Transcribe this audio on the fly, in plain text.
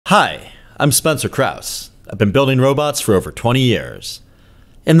Hi, I'm Spencer Krause. I've been building robots for over 20 years.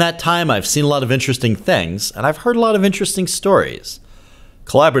 In that time, I've seen a lot of interesting things, and I've heard a lot of interesting stories.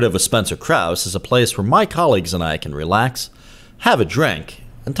 Collaborative with Spencer Krause is a place where my colleagues and I can relax, have a drink,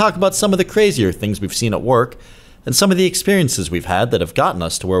 and talk about some of the crazier things we've seen at work and some of the experiences we've had that have gotten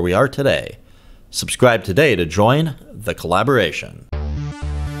us to where we are today. Subscribe today to join the collaboration.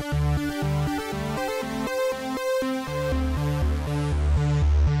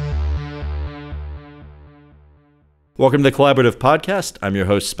 Welcome to the Collaborative Podcast. I'm your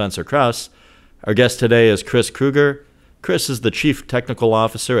host, Spencer Krause. Our guest today is Chris Kruger. Chris is the Chief Technical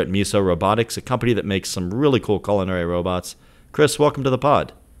Officer at Miso Robotics, a company that makes some really cool culinary robots. Chris, welcome to the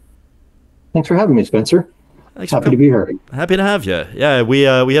pod. Thanks for having me, Spencer. Happy to be here. Happy to have you. Yeah, we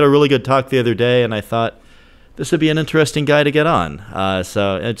had a really good talk the other day, and I thought this would be an interesting guy to get on.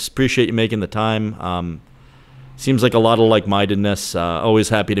 So I just appreciate you making the time. Seems like a lot of like-mindedness. Always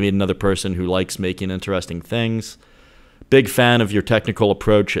happy to meet another person who likes making interesting things. Big fan of your technical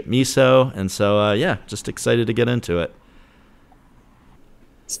approach at Miso, and so just excited to get into it.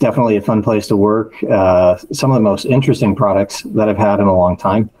 It's definitely a fun place to work. Some of the most interesting products that I've had in a long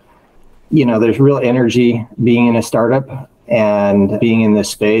time. You know, there's real energy being in a startup and being in this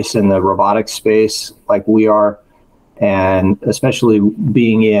space, in the robotics space like we are, and especially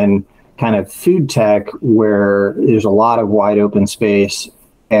being in kind of food tech where there's a lot of wide open space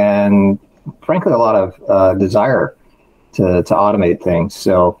and frankly a lot of desire to automate things.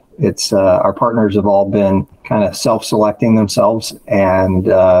 So it's our partners have all been kind of self-selecting themselves and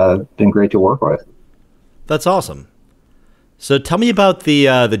been great to work with. That's awesome. So tell me about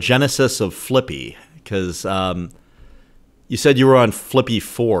the genesis of Flippy, because you said you were on Flippy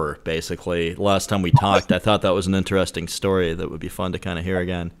 4 basically last time we talked. I thought that was an interesting story that would be fun to kind of hear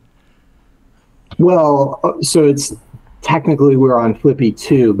again. Well, so it's technically we're on Flippy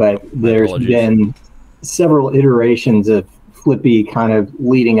 2, but there's been several iterations of Flippy kind of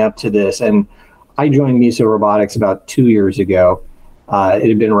leading up to this. And I joined Miso Robotics about 2 years ago. It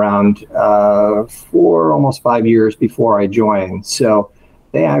had been around for almost 5 years before I joined. So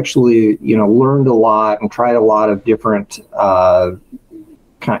they actually, learned a lot and tried a lot of different kind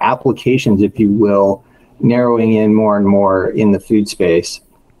of applications, if you will, narrowing in more and more in the food space.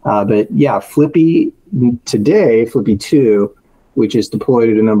 But yeah, Flippy today, Flippy 2, which is deployed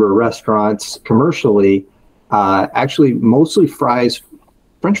at a number of restaurants commercially, actually mostly fries,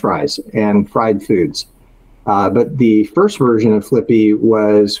 French fries and fried foods. But the first version of Flippy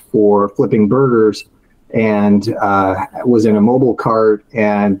was for flipping burgers and was in a mobile cart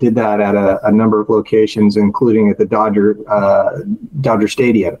and did that at a number of locations, including at the Dodger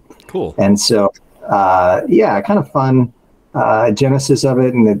Stadium. Cool. And so, kind of fun. Genesis of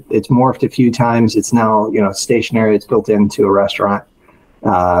it, and it's morphed a few times. It's now, stationary. It's built into a restaurant.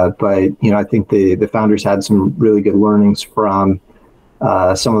 But I think the founders had some really good learnings from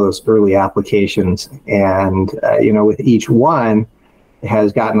some of those early applications. And, with each one, it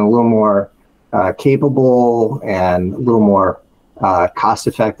has gotten a little more capable and a little more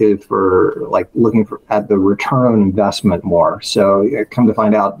cost-effective for looking at the return on investment more. So come to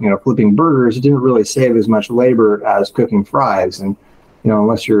find out, flipping burgers, it didn't really save as much labor as cooking fries. And,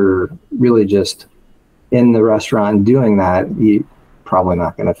 unless you're really just in the restaurant doing that, you're probably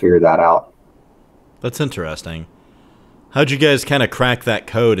not going to figure that out. That's interesting. How'd you guys kind of crack that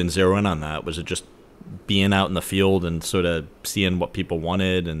code and zero in on that? Was it just being out in the field and sort of seeing what people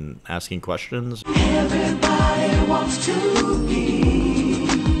wanted and asking questions? Everybody wants to be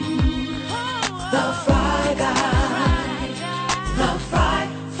the fry guy, the fry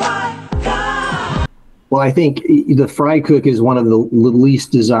guy. Well, I think the fry cook is one of the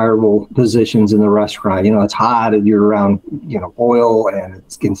least desirable positions in the restaurant. It's hot and you're around, oil, and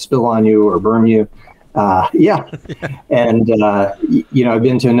it can spill on you or burn you. And, I've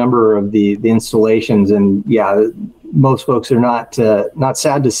been to a number of the installations, and most folks are not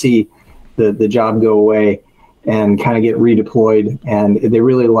sad to see the job go away and kind of get redeployed. And they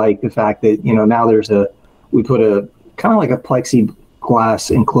really like the fact that, now we put a kind of like a plexiglass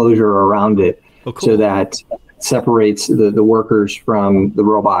enclosure around it. Oh, cool. So that separates the workers from the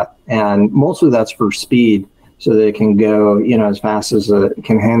robot. And mostly that's for speed, so that it can go, as fast as it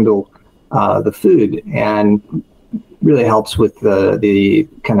can handle the food, and really helps with the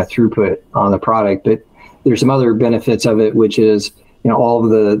kind of throughput on the product. But there's some other benefits of it, which is, all of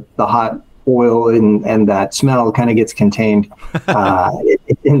the hot oil and that smell kind of gets contained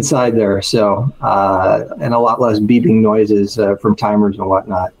inside there. So, and a lot less beeping noises from timers and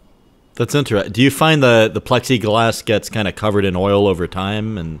whatnot. That's interesting. Do you find the plexiglass gets kind of covered in oil over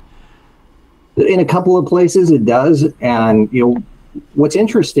time? And in a couple of places it does, and what's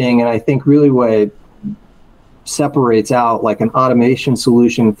interesting, and I think really what separates out like an automation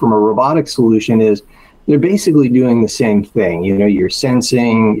solution from a robotic solution is they're basically doing the same thing. You know, you're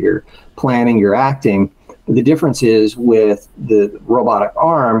sensing, you're planning, you're acting. The difference is with the robotic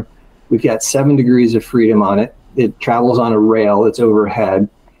arm, we've got 7 degrees of freedom on it. It travels on a rail, it's overhead,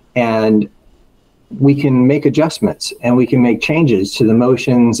 and we can make adjustments and we can make changes to the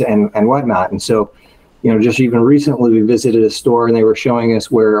motions and whatnot. And so, you know, just even recently we visited a store and they were showing us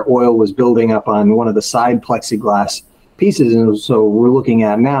where oil was building up on one of the side plexiglass pieces. And so we're looking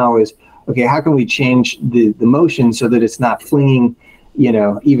at now is, okay, how can we change the motion so that it's not flinging, you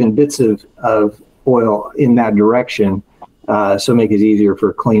know, even bits of oil in that direction, so make it easier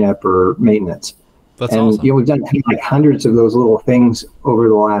for cleanup or maintenance. That's awesome. You know, we've done like hundreds of those little things over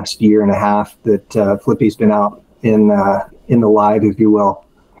the last year and a half that Flippy's been out in the live, if you will.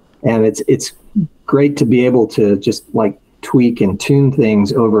 And it's great to be able to just like tweak and tune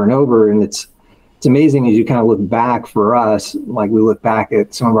things over and over. And it's amazing as you kind of look back for us, like we look back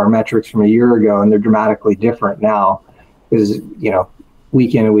at some of our metrics from a year ago and they're dramatically different now because, you know,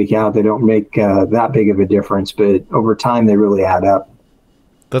 week in and week out, they don't make that big of a difference, but over time they really add up.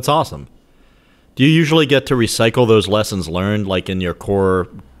 That's awesome. Do you usually get to recycle those lessons learned like in your core,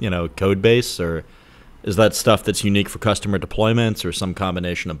 you know, code base, or is that stuff that's unique for customer deployments or some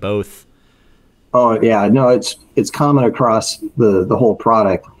combination of both? Oh yeah, no, it's common across the whole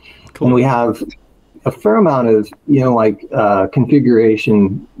product. Cool. And we have a fair amount of, you know, like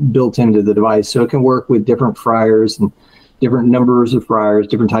configuration built into the device. So it can work with different fryers and different numbers of fryers,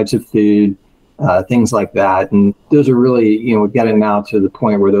 different types of food, things like that. And those are really, you know, we've got it now to the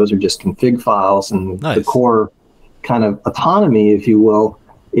point where those are just config files, and nice. The core kind of autonomy, if you will,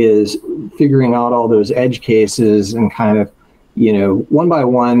 is figuring out all those edge cases and kind of, you know, one by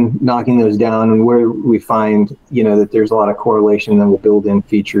one, knocking those down, and where we find, you know, that there's a lot of correlation, then we'll build in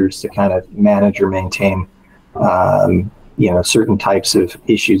features to kind of manage or maintain, you know, certain types of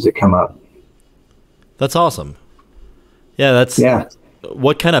issues that come up. That's awesome. Yeah.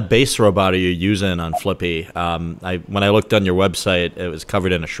 What kind of base robot are you using on Flippy? When I looked on your website, it was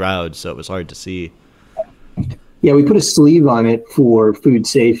covered in a shroud, so it was hard to see. Yeah, we put a sleeve on it for food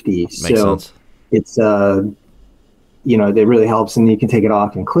safety. Makes sense. It's you know, it really helps, and you can take it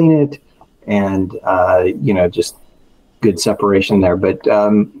off and clean it, and you know, just good separation there. But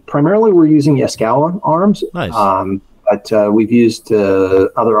primarily we're using Yaskawa arms. Nice. But we've used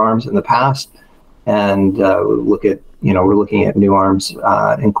other arms in the past, and we're looking at new arms,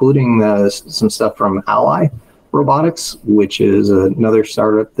 including some stuff from Ally Robotics, which is another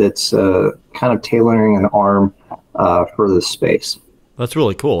startup that's kind of tailoring an arm for the space. That's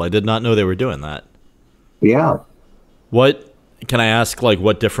really cool. I did not know they were doing that. Yeah. What can I ask, like,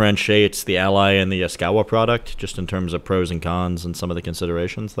 what differentiates the Ally and the Yaskawa product, just in terms of pros and cons and some of the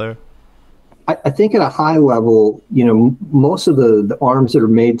considerations there? I think at a high level, you know, most of the arms that are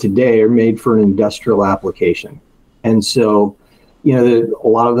made today are made for an industrial application. And so, you know, a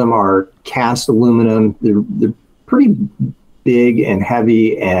lot of them are cast aluminum. They're pretty big and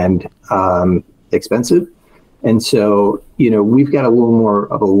heavy and expensive. And so, you know, we've got a little more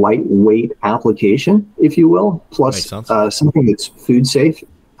of a lightweight application, if you will, plus something that's food safe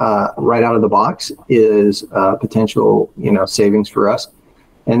right out of the box is potential, you know, savings for us.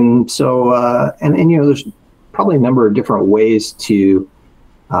 And so, and you know, there's probably a number of different ways to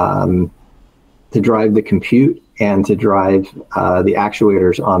drive the compute and to drive the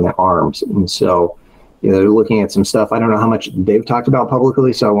actuators on the arms. And so, you know, they're looking at some stuff. I don't know how much they've talked about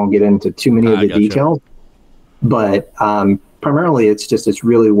publicly, so I won't get into too many of the details. But primarily, it's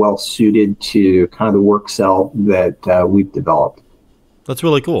really well suited to kind of the work cell that we've developed. That's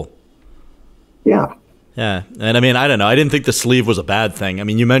really cool. Yeah. Yeah, and I mean, I don't know. I didn't think the sleeve was a bad thing. I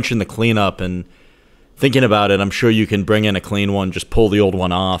mean, you mentioned the cleanup, and thinking about it, I'm sure you can bring in a clean one, just pull the old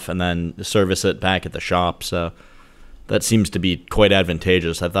one off, and then service it back at the shop. So that seems to be quite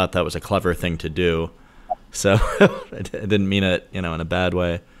advantageous. I thought that was a clever thing to do. So I didn't mean it, you know, in a bad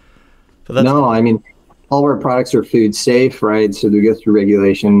way. So no, I mean, all of our products are food safe, right? So they go through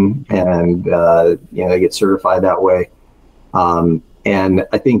regulation, and you know, they get certified that way. And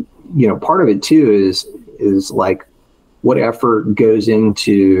I think, you know, part of it too is like what effort goes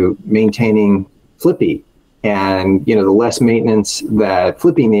into maintaining Flippy, and you know, the less maintenance that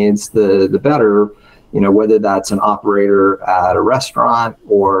Flippy needs, the better. You know, whether that's an operator at a restaurant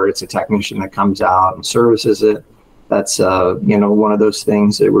or it's a technician that comes out and services it. That's you know, one of those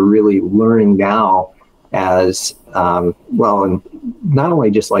things that we're really learning now as well, and not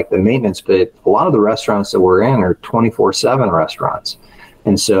only just like the maintenance, but a lot of the restaurants that we're in are 24/7 restaurants.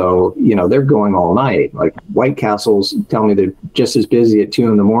 And so, they're going all night. Like White Castles tell me they're just as busy at 2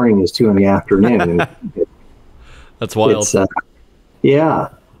 in the morning as 2 in the afternoon. That's wild. Yeah.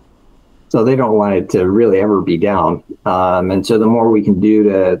 So they don't want it to really ever be down. And so the more we can do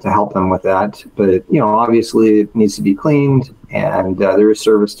to help them with that, but obviously it needs to be cleaned, and there is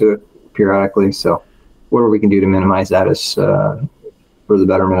service to it periodically. So whatever we can do to minimize that is for the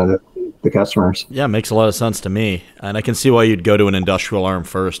betterment of the customers. Yeah, makes a lot of sense to me. And I can see why you'd go to an industrial arm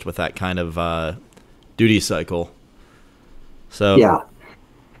first with that kind of duty cycle. So yeah,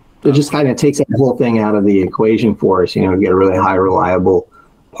 it just kind of takes that whole thing out of the equation for us. Get a really high reliable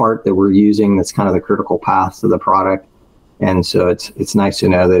part that we're using that's kind of the critical path to the product. And so it's nice to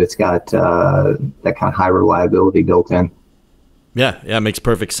know that it's got that kind of high reliability built in. Yeah, it makes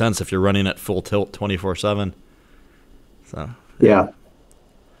perfect sense if you're running at full tilt 24/7. So yeah.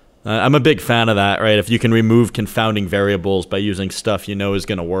 I'm a big fan of that, right? If you can remove confounding variables by using stuff is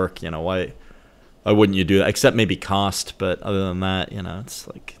going to work, why wouldn't you do that? Except maybe cost, but other than that, it's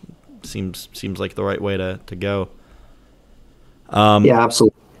like seems like the right way to go. Yeah,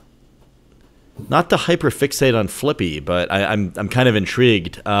 absolutely. Not to hyperfixate on Flippy, but I'm kind of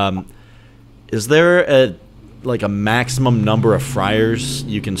intrigued. Is there a maximum number of fryers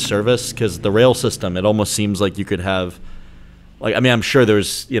you can service? Because the rail system, it almost seems like you could have. I'm sure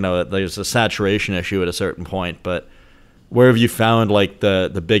there's a saturation issue at a certain point, but where have you found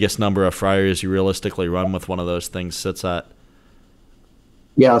the biggest number of fryers you realistically run with one of those things sits at?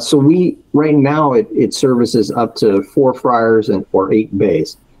 Yeah, so right now it services up to 4 fryers or 8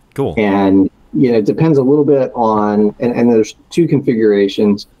 bays. Cool. And it depends a little bit on, and there's 2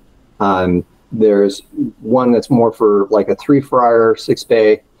 configurations. There's one that's more for like a 3 fryer, 6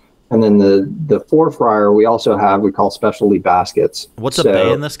 bay. And then the 4 fryer, we also have, we call specialty baskets. What's a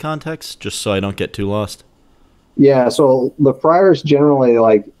bay in this context? Just so I don't get too lost. Yeah, so the fryers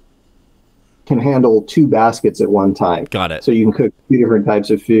generally can handle 2 baskets at one time. Got it. So you can cook 2 different types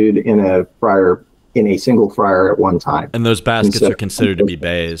of food in a single fryer at one time. And those baskets are considered to be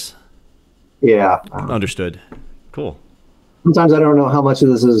bays. Yeah. Understood. Cool. Sometimes I don't know how much of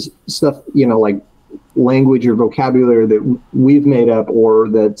this is stuff, like language or vocabulary that we've made up, or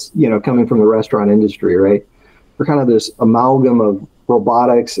that's coming from the restaurant industry, right? We're kind of this amalgam of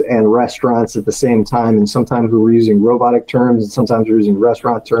robotics and restaurants at the same time, and sometimes we're using robotic terms and sometimes we're using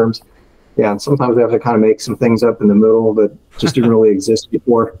restaurant terms. Yeah, and sometimes we have to kind of make some things up in the middle that just didn't really exist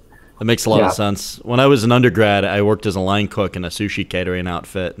before. That makes a lot of sense. When I was an undergrad, I worked as a line cook in a sushi catering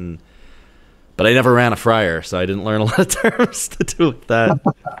outfit, but I never ran a fryer, so I didn't learn a lot of terms to do with that.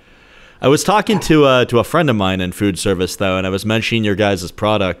 I was talking to a friend of mine in food service, though, and I was mentioning your guys'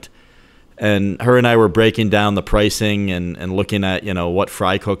 product, and her and I were breaking down the pricing and looking at, what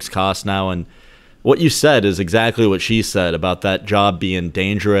fry cooks cost now, and what you said is exactly what she said about that job being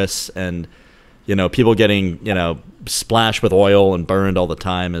dangerous, and, people getting, splashed with oil and burned all the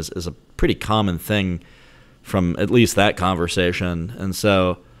time is a pretty common thing from at least that conversation. And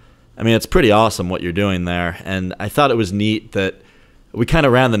so, it's pretty awesome what you're doing there, and I thought it was neat that we kind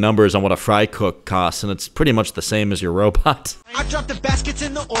of ran the numbers on what a fry cook costs, and it's pretty much the same as your robot. I drop the baskets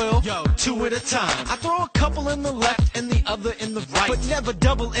in the oil, 2 at a time. I throw a couple in the left and the other in the right, but never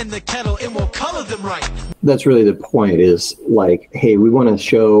double in the kettle, it won't color them right. That's really the point, is hey, we want to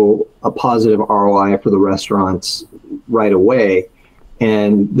show a positive ROI for the restaurants right away.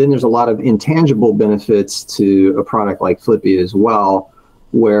 And then there's a lot of intangible benefits to a product like Flippy as well,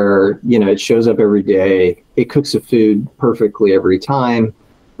 where it shows up every day, it cooks the food perfectly every time,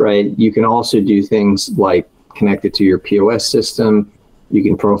 right? You can also do things like connect it to your POS system. You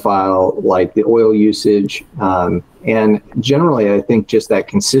can profile the oil usage, and generally I think just that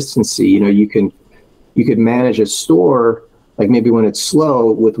consistency. You could manage a store maybe when it's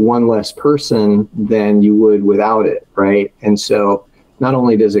slow with 1 less person than you would without it, right? And so not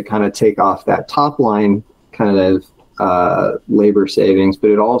only does it kind of take off that top line kind of labor savings, but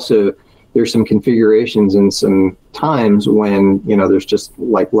it also, there's some configurations and some times when there's just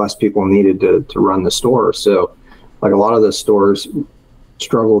less people needed to run the store. So a lot of the stores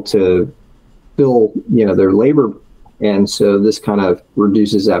struggle to fill their labor, and so this kind of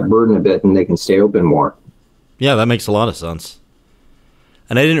reduces that burden a bit, and they can stay open more. Yeah, that makes a lot of sense.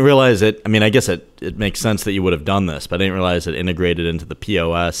 And I didn't realize it. I guess it makes sense that you would have done this, but I didn't realize it integrated into the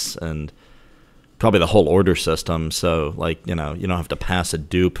POS and probably the whole order system. So you don't have to pass a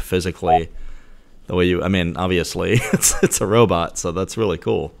dupe physically the way you, obviously it's a robot, so that's really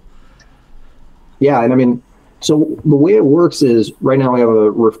cool. Yeah. And so the way it works is right now we have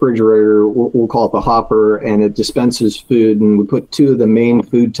a refrigerator, we'll call it the hopper, and it dispenses food, and we put 2 of the main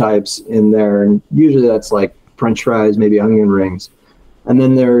food types in there. And usually that's French fries, maybe onion rings. And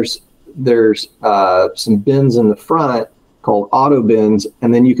then there's some bins in the front called auto bins,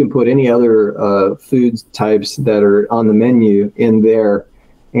 and then you can put any other food types that are on the menu in there,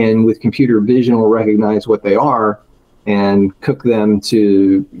 and with computer vision will recognize what they are and cook them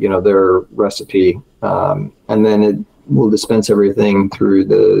to their recipe, and then it will dispense everything through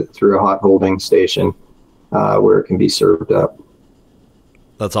a hot holding station where it can be served up.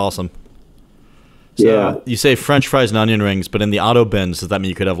 That's awesome. So yeah, you say French fries and onion rings, but in the auto bins, does that mean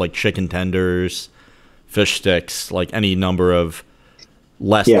you could have like chicken tenders, fish sticks, like any number of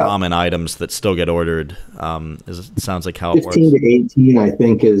less common items that still get ordered? It sounds like how it works. 15 to 18, I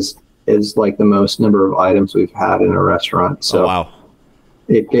think, is like the most number of items we've had in a restaurant. So wow.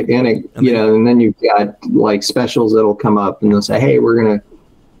 And then you've got like specials that'll come up and they'll say, hey, we're going to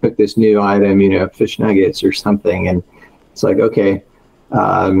cook this new item, fish nuggets or something. And it's like, okay,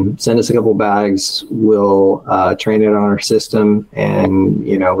 send us a couple bags. We'll train it on our system. And,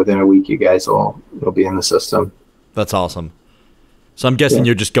 within a week, you guys will be in the system. That's awesome. So I'm guessing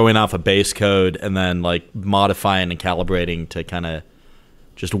you're just going off a base code and then like modifying and calibrating to kind of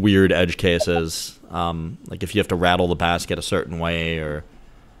just weird edge cases. Like if you have to rattle the basket a certain way or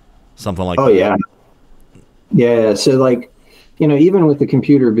something like that. Oh, yeah. Yeah. So like, even with the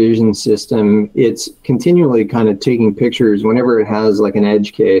computer vision system, it's continually kind of taking pictures whenever it has like an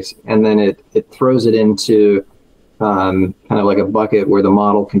edge case, and then it throws it into kind of like a bucket where the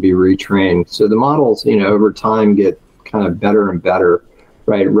model can be retrained. So the models, over time get kind of better and better,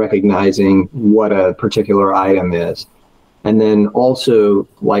 right? Recognizing what a particular item is. And then also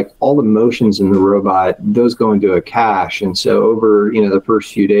like all the motions in the robot, those go into a cache. And so over, the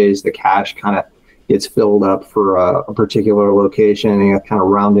first few days, the cache kind of gets filled up for a particular location, and you're kind of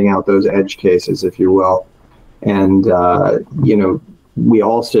rounding out those edge cases, if you will. And, we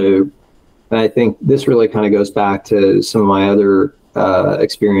also, and I think this really kind of goes back to some of my other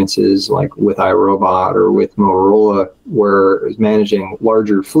experiences, like with iRobot or with Motorola, where it was managing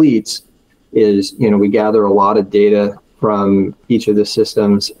larger fleets, is, we gather a lot of data from each of the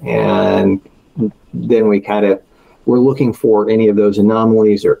systems, and then we're looking for any of those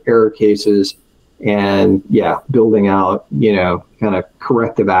anomalies or error cases, and building out, kind of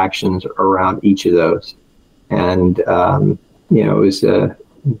corrective actions around each of those. And, it was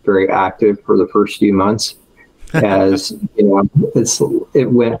very active for the first few months as,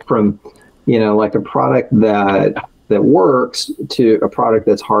 it went from, like a product that works to a product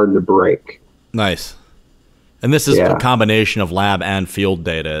that's hard to break. Nice. And this is a combination of lab and field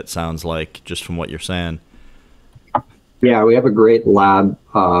data, it sounds like, just from what you're saying. Yeah, we have a great lab.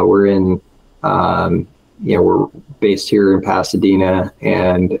 We're in, we're based here in Pasadena,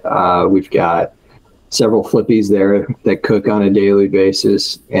 and we've got several flippies there that cook on a daily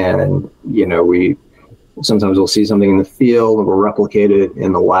basis. And, we sometimes we'll see something in the field and we'll replicate it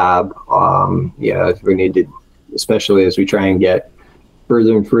in the lab. If we need to, especially as we try and get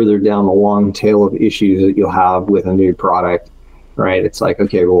further and further down the long tail of issues that you'll have with a new product, right? It's like,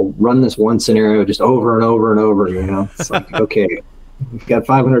 okay, we'll run this one scenario just over and over and over, It's like, okay, we've got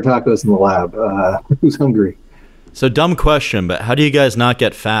 500 tacos in the lab. Who's hungry? So dumb question, but how do you guys not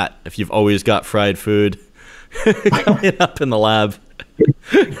get fat if you've always got fried food coming up in the lab?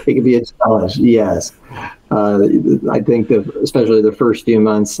 It could be a challenge, yes. I think especially the first few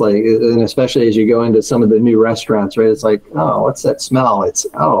months, and especially as you go into some of the new restaurants, right? It's like, oh, what's that smell? It's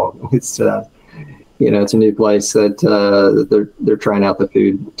it's a new place that they're trying out the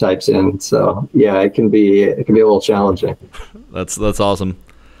food types in. So yeah, it can be a little challenging. That's awesome.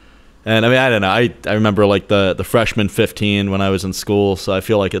 And I mean, I don't know. I remember like the freshman 15 when I was in school, so I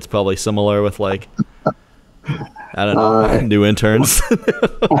feel like it's probably similar with like, I don't know, new interns.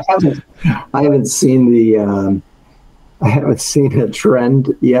 I haven't seen a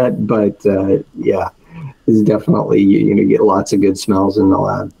trend yet, but it's definitely you get lots of good smells in the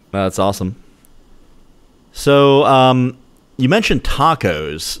lab. That's awesome. So you mentioned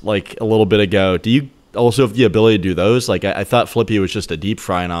tacos like a little bit ago. Do you also have the ability to do those? Like I thought Flippy was just a deep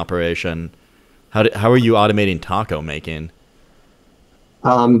frying operation. How are you automating taco making?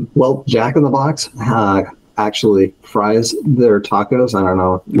 Well, Jack in the Box actually fries their tacos. I don't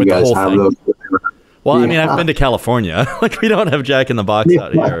know if you guys have those. Well, I mean, I've been to California. Like we don't have Jack in the Box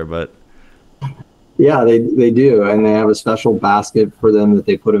out here, but yeah, they do, and they have a special basket for them that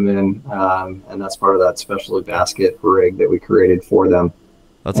they put them in, and that's part of that special basket rig that we created for them.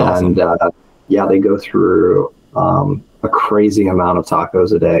 That's awesome. And they go through a crazy amount of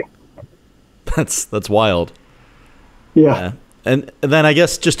tacos a day. That's wild. Yeah. And then I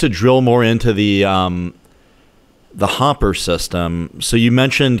guess just to drill more into the hopper system. So you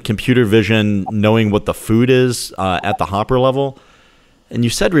mentioned computer vision knowing what the food is at the hopper level. And you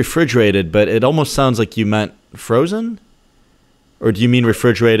said refrigerated, but it almost sounds like you meant frozen? Or do you mean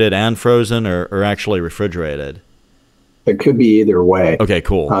refrigerated and frozen, or actually refrigerated? It could be either way. Okay,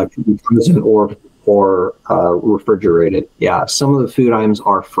 cool. It could be frozen or refrigerated. Yeah, some of the food items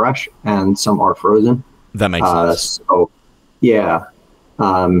are fresh and some are frozen. That makes sense. So, yeah.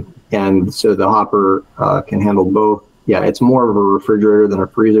 And so the hopper can handle both. Yeah, it's more of a refrigerator than a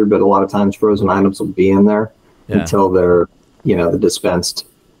freezer, but a lot of times frozen items will be in there until they're, dispensed.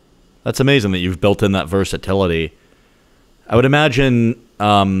 That's amazing that you've built in that versatility. I would imagine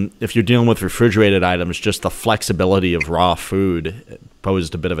if you're dealing with refrigerated items, just the flexibility of raw food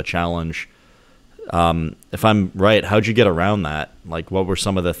posed a bit of a challenge. If I'm right, how'd you get around that? Like, what were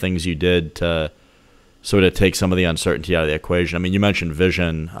some of the things you did to sort of take some of the uncertainty out of the equation? I mean, you mentioned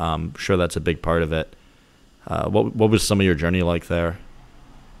vision. I'm sure that's a big part of it. What was some of your journey like there?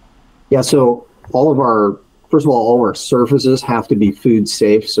 Yeah, so first of all our surfaces have to be food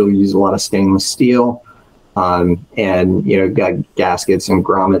safe. So we use a lot of stainless steel. And got gaskets and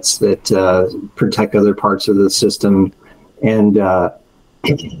grommets that protect other parts of the system, and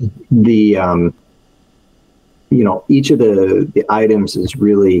each of the items is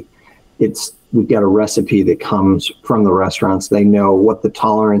really, we've got a recipe that comes from the restaurants. They know what the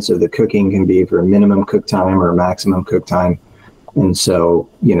tolerance of the cooking can be for a minimum cook time or a maximum cook time, and so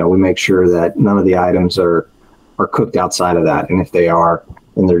we make sure that none of the items are cooked outside of that, and if they are,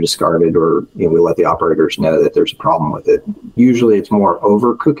 and they're discarded, or we let the operators know that there's a problem with it. Usually it's more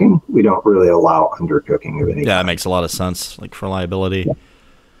overcooking. We don't really allow undercooking of any kind. That makes a lot of sense, like for liability. Yeah.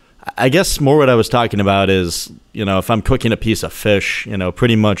 I guess more what I was talking about is, if I'm cooking a piece of fish,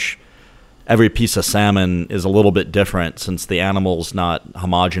 pretty much every piece of salmon is a little bit different since the animal's not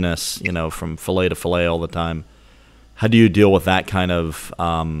homogeneous, from fillet to fillet all the time. How do you deal with that kind of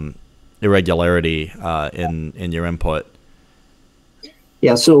irregularity in your input?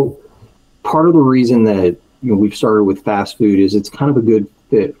 Yeah, so part of the reason that we've started with fast food is it's kind of a good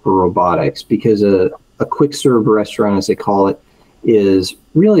fit for robotics, because a quick serve restaurant, as they call it, is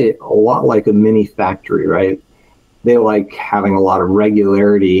really a lot like a mini factory, right? They like having a lot of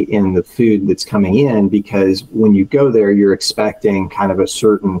regularity in the food that's coming in, because when you go there, you're expecting kind of a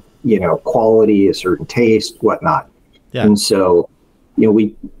certain, quality, a certain taste, whatnot. Yeah. And so,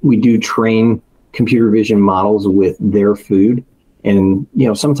 we do train computer vision models with their food. And,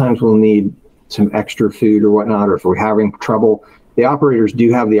 sometimes we'll need some extra food or whatnot, or if we're having trouble, the operators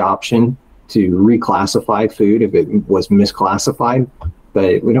do have the option to reclassify food if it was misclassified,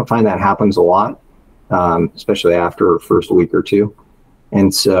 but we don't find that happens a lot, especially after first week or two.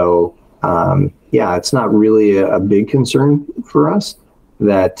 And so, it's not really a big concern for us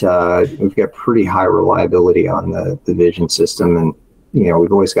that we've got pretty high reliability on the vision system. And,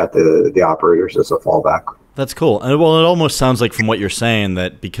 we've always got the operators as a fallback. That's cool. And well, it almost sounds like from what you're saying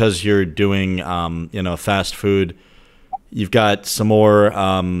that because you're doing, fast food, you've got some more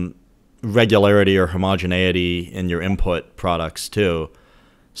regularity or homogeneity in your input products too.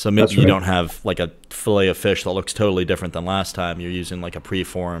 So maybe you don't have like a fillet of fish that looks totally different than last time. You're using like a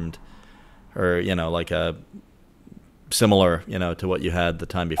preformed, or like a similar, to what you had the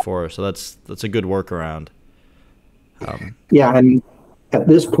time before. So that's a good workaround. Yeah, and at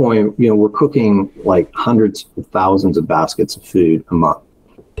this point, we're cooking like hundreds of thousands of baskets of food a month.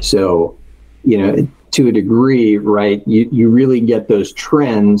 So, to a degree, right, you really get those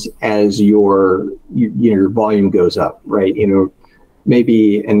trends as your volume goes up, right?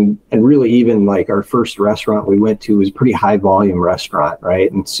 Maybe, and really even like our first restaurant we went to was a pretty high volume restaurant, right?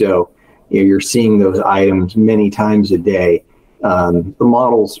 And so, you're seeing those items many times a day. The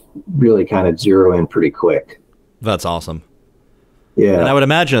models really kind of zero in pretty quick. That's awesome. Yeah. And I would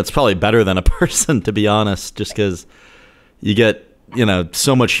imagine it's probably better than a person, to be honest, just because you get,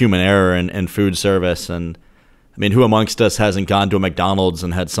 so much human error in food service. And I mean, who amongst us hasn't gone to a McDonald's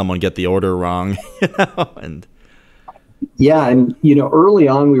and had someone get the order wrong, And yeah. And, early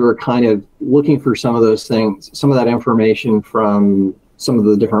on, we were kind of looking for some of those things, some of that information from some of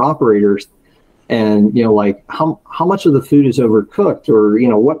the different operators. And, like how much of the food is overcooked, or,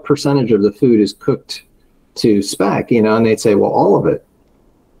 what percentage of the food is cooked to spec, and they'd say, well, all of it.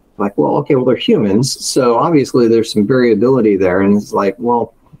 Like, well, okay, well, they're humans, so obviously there's some variability there. And it's like,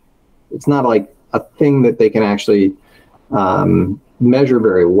 well, it's not like a thing that they can actually measure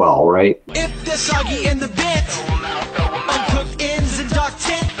very well, right? If they're soggy in the bits, uncooked ends and dark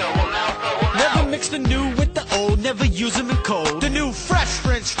tint, never mix the new with the old, never use them in cold. The new fresh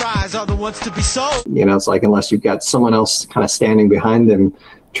French fries are the ones to be sold. It's like, unless you've got someone else kind of standing behind them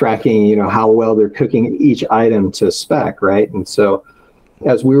tracking, how well they're cooking each item to spec, right? And so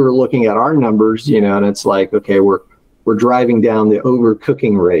as we were looking at our numbers, and it's like, okay, we're we're driving down the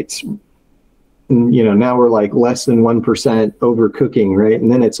overcooking rates. And, now we're like less than 1% overcooking, right? And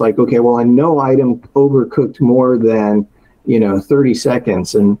then it's like, okay, well, I know item overcooked more than, 30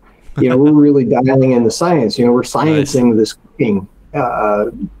 seconds. And, we're really dialing in the science. We're sciencing this cooking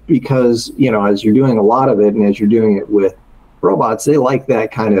because, as you're doing a lot of it and as you're doing it with robots, they like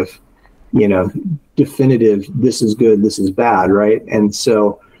that kind of, definitive, this is good, this is bad, right? And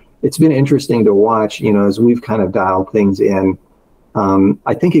so it's been interesting to watch, as we've kind of dialed things in.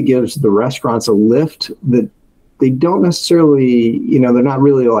 I think it gives the restaurants a lift that they don't necessarily, they're not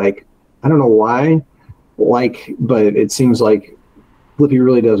really like, I don't know why, but it seems like Flippy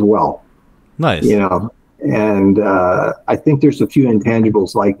really does well. Nice. And I think there's a few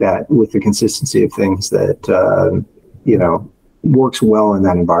intangibles like that with the consistency of things that, works well in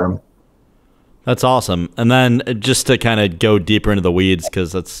that environment. That's awesome. And then just to kind of go deeper into the weeds,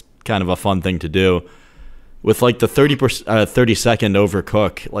 because that's kind of a fun thing to do, with like the 30-second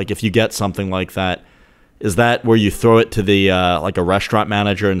overcook, like if you get something like that, is that where you throw it to the like a restaurant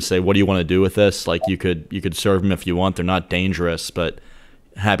manager and say, what do you want to do with this? Like you could serve them if you want. They're not dangerous, but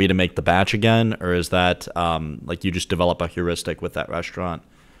happy to make the batch again? Or is that like you just develop a heuristic with that restaurant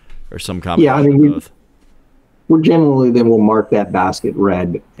or some combination of both? We're generally, then we'll mark that basket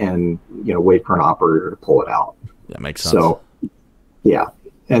red and, wait for an operator to pull it out. That makes sense. So, yeah.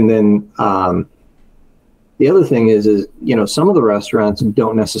 And then the other thing is, some of the restaurants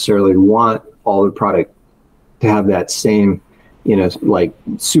don't necessarily want all the product to have that same, like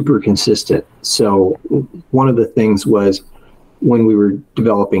super consistent. So one of the things was when we were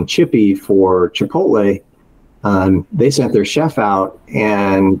developing Chippy for Chipotle, they sent their chef out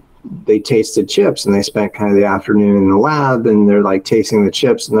and they tasted chips, and they spent kind of the afternoon in the lab, and they're like tasting the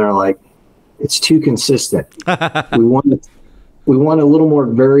chips, and they're like, it's too consistent. we want a little more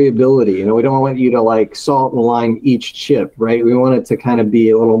variability. We don't want you to like salt and lime each chip, right? We want it to kind of be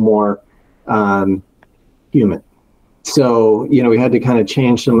a little more human. So, we had to kind of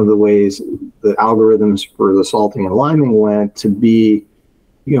change some of the ways the algorithms for the salting and liming went to be,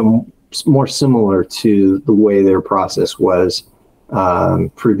 more similar to the way their process was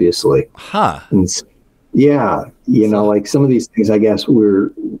previously. And yeah, like some of these things, I guess we're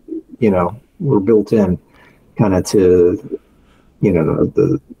built in kind of to,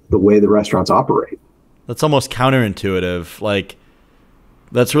 the way the restaurants operate. That's almost counterintuitive. Like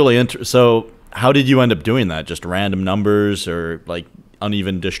that's really interesting. So how did you end up doing that? Just random numbers or like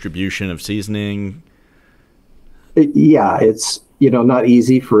uneven distribution of seasoning? It's, not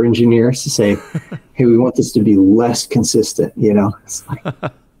easy for engineers to say, hey, we want this to be less consistent, It's like,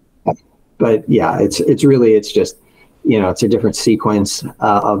 but yeah, it's just, it's a different sequence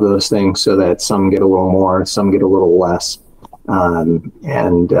of those things so that some get a little more, some get a little less.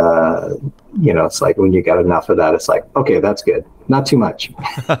 It's like when you got enough of that, it's like, okay, that's good. Not too much.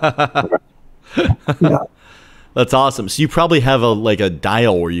 Yeah. That's awesome. So you probably have a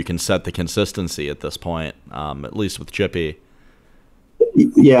dial where you can set the consistency at this point, at least with Chippy.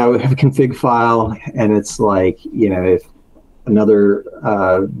 Yeah, we have a config file, and it's like, if another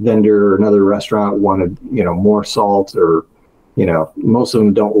vendor or another restaurant wanted, more salt or, most of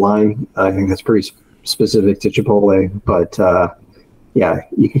them don't lime. I think that's pretty specific to Chipotle, but yeah,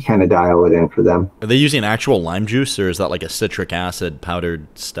 you can kind of dial it in for them. Are they using actual lime juice, or is that like a citric acid powdered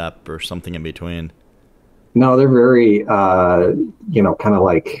step or something in between? No, they're very, kind of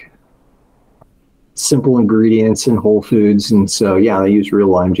like simple ingredients in Whole Foods. And so, yeah, they use real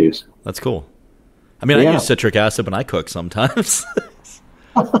lime juice. That's cool. I mean, I use citric acid when I cook sometimes.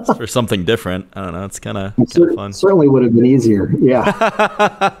 It's for something different. I don't know. It's kind of fun. Certainly would have been easier. Yeah.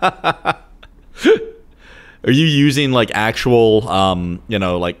 Are you using like actual,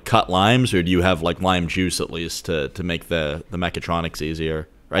 like cut limes, or do you have like lime juice at least to make the mechatronics easier?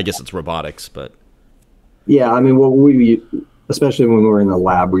 Or I guess it's robotics, but. Yeah, I mean, especially when we're in the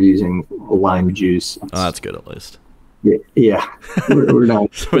lab, we're using lime juice. Oh, that's good at least. Yeah. We're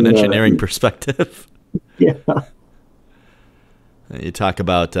not. From an engineering perspective. Yeah. You talk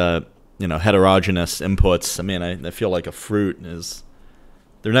about, heterogeneous inputs. I mean, I feel like a fruit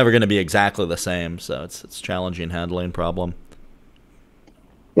they're never going to be exactly the same. So it's challenging handling problem.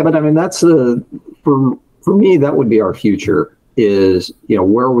 Yeah, but I mean, that's for me, that would be our future is,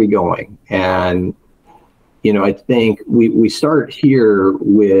 where are we going? And, I think we start here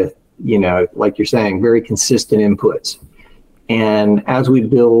with, like you're saying, very consistent inputs. And as we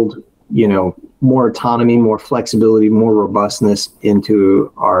build, more autonomy, more flexibility, more robustness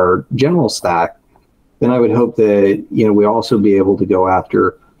into our general stack, then I would hope that, we also be able to go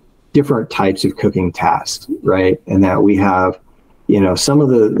after different types of cooking tasks, right? And that we have, some of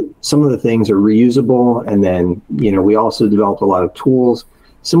the things are reusable, and then we also developed a lot of tools,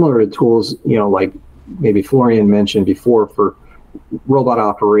 similar to tools like maybe Florian mentioned before, for robot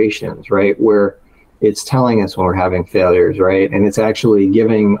operations, right, where it's telling us when we're having failures, right, and it's actually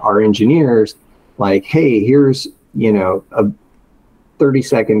giving our engineers like, hey, here's a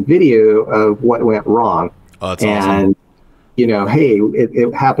 30-second video of what went wrong. Oh, that's and awesome. Hey,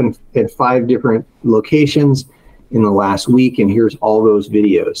 it happened at 5 different locations in the last week, and here's all those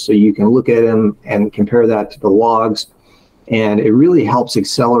videos, so you can look at them and compare that to the logs, and it really helps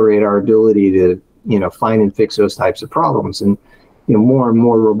accelerate our ability to find and fix those types of problems. And more and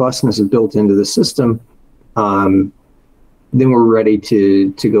more robustness is built into the system, then we're ready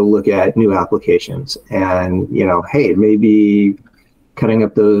to go look at new applications. And hey, maybe cutting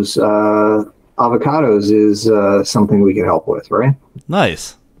up those avocados is something we can help with, right?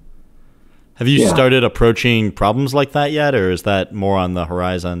 Nice. Have you started approaching problems like that yet, or is that more on the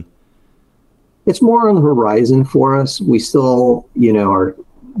horizon? It's more on the horizon for us. We still, our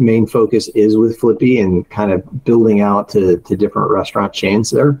main focus is with Flippy and kind of building out to different restaurant chains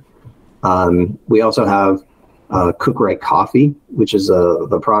there. We also have Cook Right Coffee, which is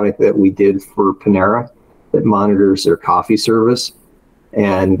the product that we did for Panera that monitors their coffee service.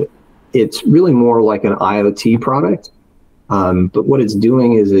 And it's really more like an IoT product. But what it's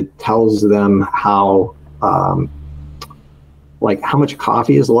doing is it tells them how much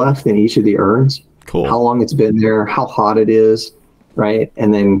coffee is left in each of the urns, cool, how long it's been there, how hot it is, right?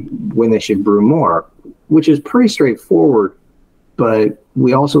 And then when they should brew more, which is pretty straightforward. But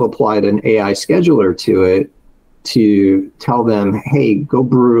we also applied an AI scheduler to it to tell them, hey, go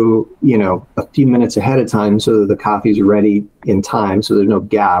brew, a few minutes ahead of time so that the coffee's ready in time, so there's no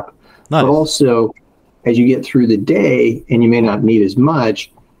gap. Nice. But also, as you get through the day and you may not need as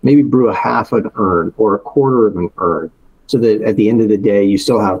much, maybe brew a half an urn or a quarter of an urn, so that at the end of the day, you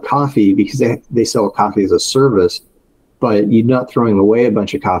still have coffee, because they sell coffee as a service, but you're not throwing away a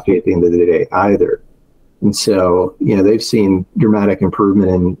bunch of coffee at the end of the day either. And so, they've seen dramatic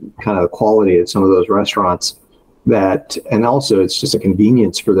improvement in kind of the quality at some of those restaurants. And also it's just a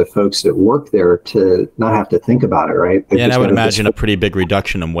convenience for the folks that work there to not have to think about it, right? Yeah, and I would imagine a pretty big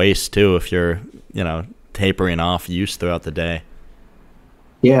reduction in waste too, if you're, tapering off use throughout the day.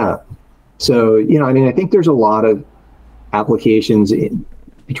 Yeah. So, I think there's a lot of applications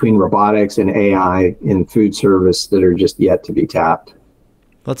between robotics and AI in food service that are just yet to be tapped.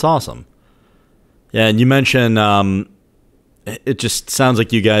 That's awesome. Yeah, and you mentioned it just sounds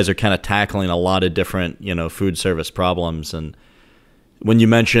like you guys are kind of tackling a lot of different, food service problems. And when you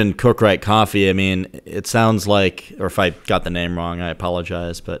mentioned Cook Right Coffee, I mean, it sounds like, or if I got the name wrong, I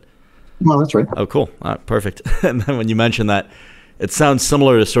apologize, but... Well, that's right. Oh, cool. Perfect. And then when you mentioned that, it sounds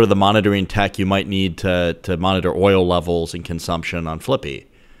similar to sort of the monitoring tech you might need to monitor oil levels and consumption on Flippy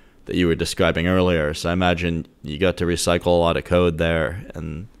that you were describing earlier. So I imagine you got to recycle a lot of code there,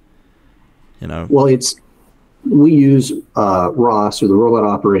 and, Well, we use ROS, or the Robot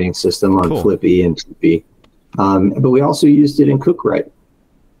Operating System, on Cool. Flippy and Flippy, but we also used it in Cook Right.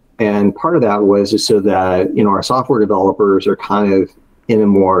 And part of that was just so that our software developers are kind of in a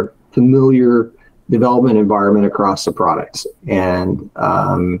more familiar development environment across the products. And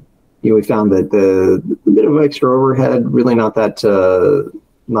we found that the bit of extra overhead, really not that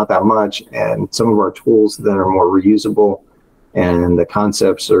much, and some of our tools then are more reusable, and the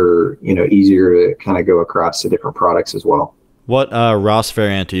concepts are easier to kind of go across the different products as well. What ROS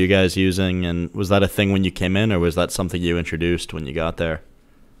variant are you guys using, and was that a thing when you came in, or was that something you introduced when you got there?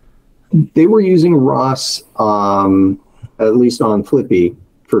 They were using ROS, at least on Flippy,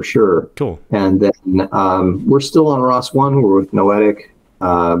 for sure. Cool. And then we're still on ROS 1. We're with Noetic,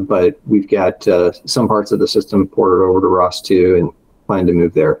 but we've got some parts of the system ported over to ROS 2 and plan to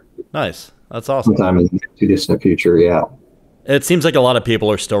move there. Nice. That's awesome. Sometime in the too distant future, yeah. It seems like a lot of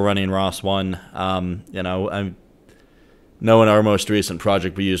people are still running ROS 1. I know in our most recent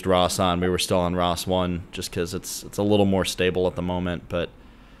project we used ROS on, we were still on ROS 1 just because it's a little more stable at the moment. But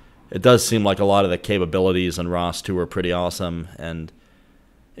it does seem like a lot of the capabilities in ROS 2 are pretty awesome, and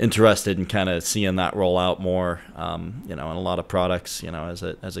interested in kind of seeing that roll out more, in a lot of products,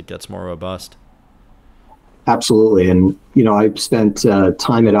 as it gets more robust. Absolutely. And, I've spent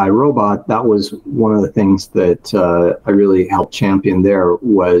time at iRobot. That was one of the things that I really helped champion there,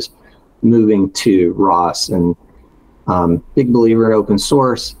 was moving to ROS. And big believer in open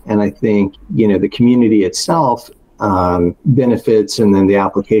source. And I think, the community itself benefits, and then the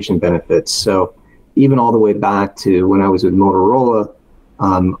application benefits. So even all the way back to when I was with Motorola,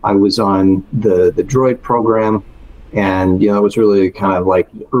 I was on the Droid program, and, it was really kind of like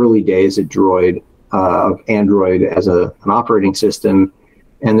early days at Droid. of Android as an operating system.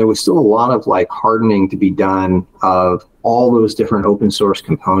 And there was still a lot of like hardening to be done of all those different open source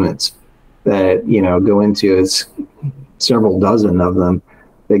components that, go into, it's several dozen of them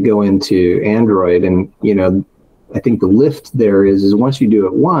that go into Android. And, I think the lift there is once you do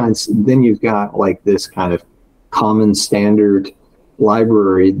it once, then you've got like this kind of common standard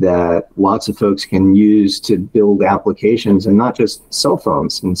library that lots of folks can use to build applications and not just cell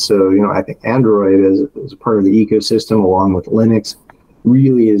phones. And so, I think Android as a part of the ecosystem, along with Linux,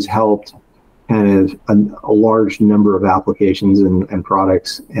 really has helped kind of a large number of applications and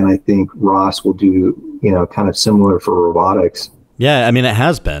products. And I think ROS will do, kind of similar for robotics. Yeah, I mean, it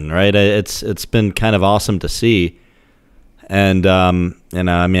has been, right? It's been kind of awesome to see. And, I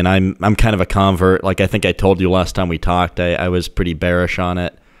mean, I'm kind of a convert. Like I think I told you last time we talked, I was pretty bearish on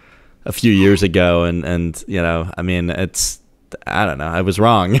it a few years ago. And I mean, I don't know, I was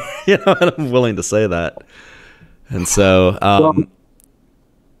wrong, and I'm willing to say that. And so,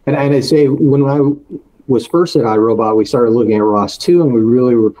 and I say, when I was first at iRobot, we started looking at ROS 2 and we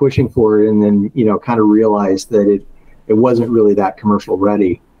really were pushing for it. And then, kind of realized that it wasn't really that commercial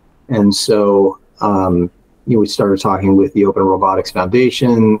ready. And so, we started talking with the Open Robotics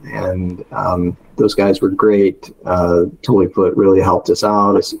Foundation, and those guys were great. Totally really helped us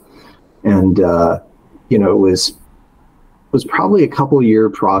out. And, it was probably a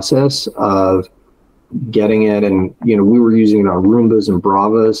couple-year process of getting it, and we were using it on Roombas and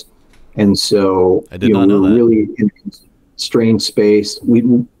Bravas, and so I did not know we were that. really in a constrained space. We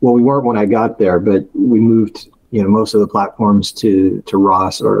weren't when I got there, but we moved most of the platforms to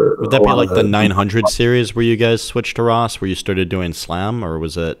ROS. Or would that be like the 900 series where you guys switched to ROS, where you started doing SLAM, or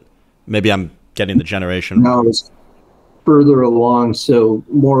was it? Maybe I'm getting the generation. No, it was further along. So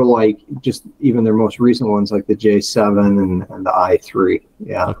more like just even their most recent ones, like the J7 and the i3.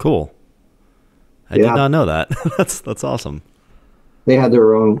 Yeah. Oh, cool. I did not know that. That's awesome. They had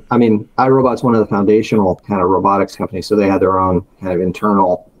their own, I mean, iRobot's one of the foundational kind of robotics companies, so they had their own kind of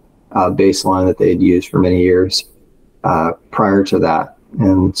internal baseline that they'd used for many years prior to that.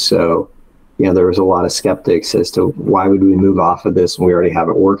 And so, there was a lot of skeptics as to why would we move off of this when we already have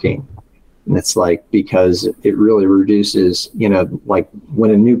it working. And it's like, because it really reduces, like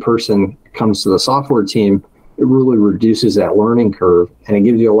when a new person comes to the software team, it really reduces that learning curve, and it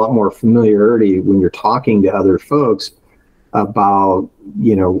gives you a lot more familiarity when you're talking to other folks about,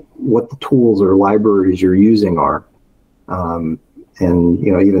 what the tools or libraries you're using are. And,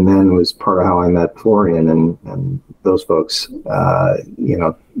 even then was part of how I met Florian and those folks,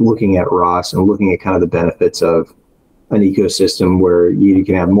 looking at ROS and looking at kind of the benefits of an ecosystem where you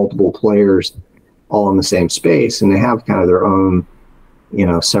can have multiple players all in the same space, and they have kind of their own,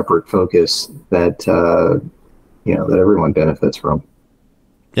 separate focus that, that everyone benefits from.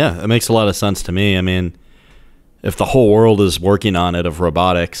 Yeah, it makes a lot of sense to me. I mean, if the whole world is working on it of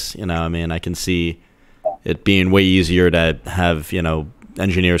robotics, I can see it being way easier to have,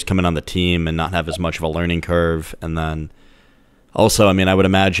 engineers come in on the team and not have as much of a learning curve. And then also, I would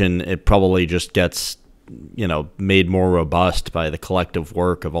imagine it probably just gets, made more robust by the collective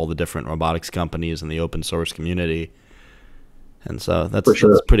work of all the different robotics companies and the open source community. And so that's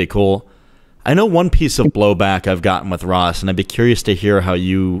pretty cool. I know one piece of blowback I've gotten with ROS, and I'd be curious to hear how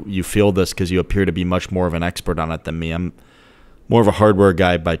you feel this, because you appear to be much more of an expert on it than me. I'm more of a hardware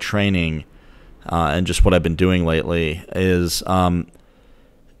guy by training, and just what I've been doing lately is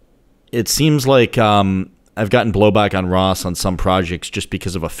it seems like I've gotten blowback on ROS on some projects just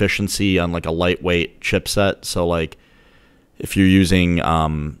because of efficiency on like a lightweight chipset. So like if you're using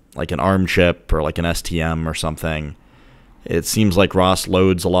like an ARM chip or like an STM or something, it seems like ROS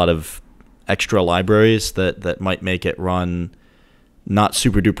loads a lot of extra libraries that might make it run not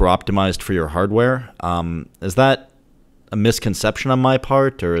super duper optimized for your hardware. Is that a misconception on my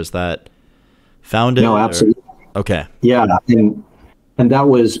part, or is that founded? No, absolutely. Okay. Yeah, and that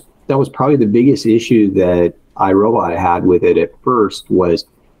was probably the biggest issue that iRobot had with it at first. There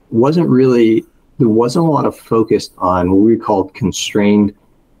wasn't a lot of focus on what we called constrained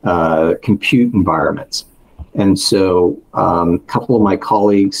compute environments. And so a couple of my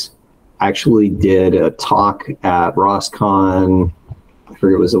colleagues actually did a talk at ROSCON, I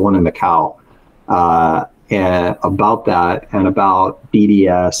forget, it was the one in Macau, and about that and about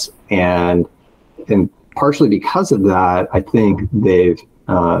BDS, and partially because of that, I think they've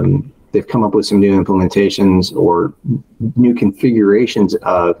come up with some new implementations or new configurations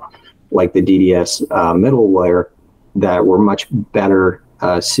of like the DDS middleware that were much better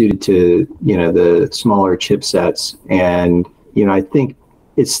suited to the smaller chipsets. And I think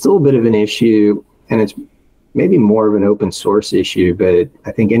it's still a bit of an issue, and it's maybe more of an open source issue, but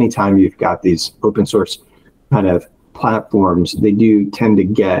I think anytime you've got these open source kind of platforms, they do tend to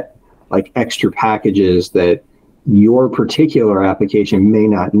get like extra packages that your particular application may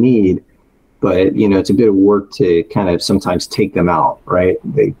not need, but you know, it's a bit of work to kind of sometimes take them out, right?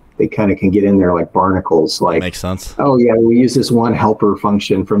 They kind of can get in there like barnacles, like, makes sense. Oh yeah, we use this one helper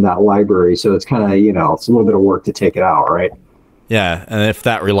function from that library, so it's kind of, you know, it's a little bit of work to take it out, right? Yeah, and if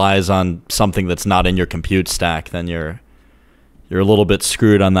that relies on something that's not in your compute stack, then you're a little bit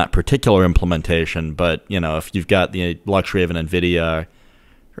screwed on that particular implementation. But you know, if you've got the luxury of an NVIDIA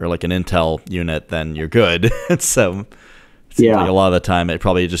or like an Intel unit, then you're good. So it seems like a lot of the time it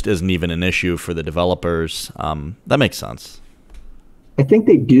probably just isn't even an issue for the developers. That makes sense. I think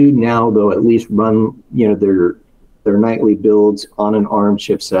they do now, though, at least run, you know, their nightly builds on an ARM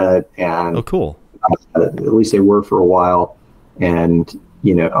chipset, and oh, cool. At least they were for a while, and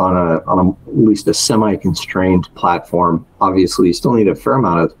you know, on at least a semi-constrained platform. Obviously, you still need a fair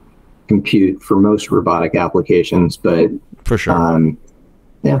amount of compute for most robotic applications, but for sure,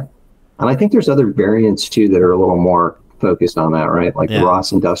 yeah. And I think there's other variants too that are a little more focused on that, right? Like the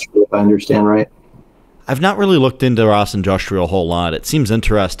Ross Industrial, if I understand right. I've not really looked into Ross Industrial a whole lot. It seems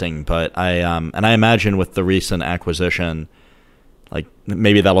interesting, but I imagine with the recent acquisition, like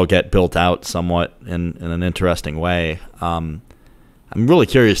maybe that'll get built out somewhat in an interesting way. I'm really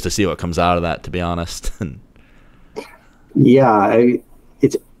curious to see what comes out of that, to be honest. Yeah,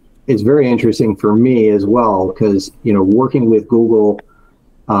 it's very interesting for me as well, because you know, working with Google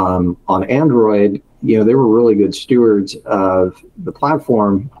on Android, you know, they were really good stewards of the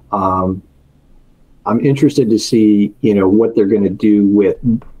platform. I'm interested to see, you know, what they're going to do with,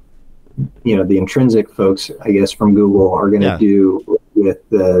 you know, the intrinsic folks, I guess, from Google are going to do with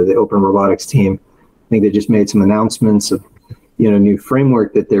the Open Robotics team. I think they just made some announcements of, you know, new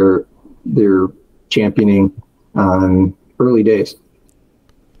framework that they're championing. Early days.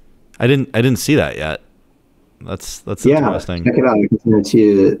 I didn't see that yet. That's interesting. Check it out. I can send it to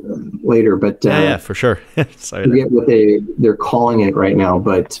you later. But yeah, for sure. Sorry, I forget what they're calling it right now,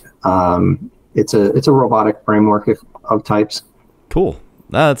 but it's a robotic framework of types. Cool.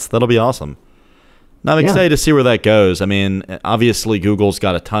 That'll be awesome. Now I'm excited to see where that goes. I mean, obviously Google's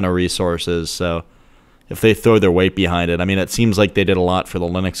got a ton of resources, so if they throw their weight behind it, I mean, it seems like they did a lot for the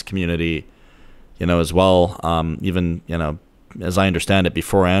Linux community, you know, as well. Even, you know, as I understand it,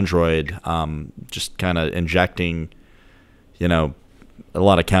 before Android, just kind of injecting, you know, a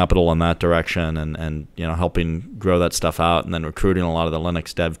lot of capital in that direction, and you know, helping grow that stuff out, and then recruiting a lot of the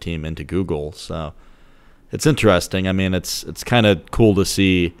Linux dev team into Google. So it's interesting. I mean, it's kind of cool to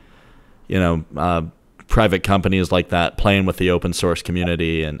see, you know, private companies like that playing with the open source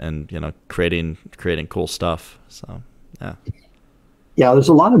community and you know, creating cool stuff. So yeah, there's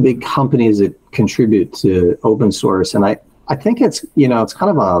a lot of big companies that contribute to open source, and I think it's, you know, it's kind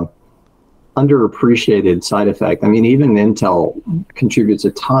of a underappreciated side effect. I mean, even Intel contributes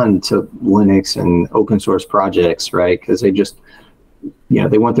a ton to Linux and open source projects, right? Because they just, you know,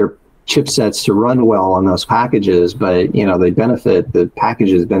 they want their chipsets to run well on those packages, but you know, the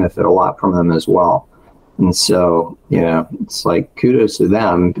packages benefit a lot from them as well. And so, you know, it's like kudos to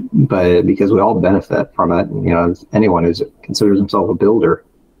them, but because we all benefit from it, you know, anyone who considers himself a builder.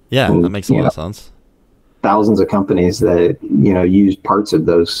 Yeah, that makes a lot of sense. Thousands of companies that, you know, use parts of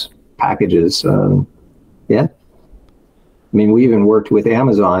those packages. I mean, we even worked with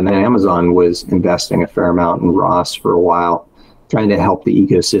Amazon, and Amazon was investing a fair amount in ROS for a while, trying to help the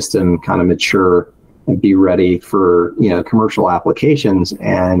ecosystem kind of mature and be ready for, you know, commercial applications.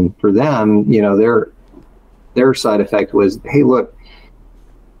 And for them, you know, their side effect was, hey, look,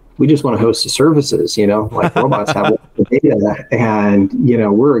 we just want to host the services, you know, like robots have the data, and, you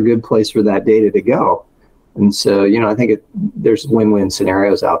know, we're a good place for that data to go. And so, you know, I think there's win-win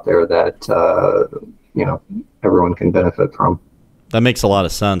scenarios out there that, you know, everyone can benefit from. That makes a lot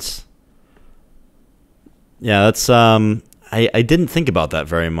of sense. Yeah, that's I didn't think about that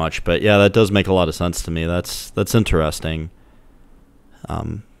very much, but yeah, that does make a lot of sense to me. That's interesting.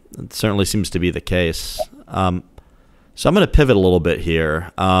 It certainly seems to be the case. So I'm going to pivot a little bit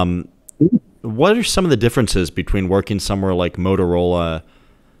here. What are some of the differences between working somewhere like Motorola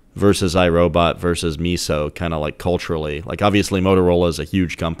versus iRobot versus Miso, kind of like culturally? Like, obviously Motorola is a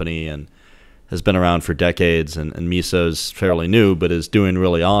huge company and has been around for decades, and Miso's fairly new but is doing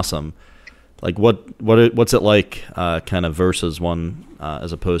really awesome. Like, what's it like kind of versus one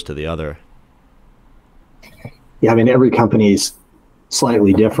as opposed to the other? Yeah, I mean, every company's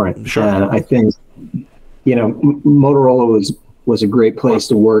slightly different. Sure. I think, you know, Motorola was a great place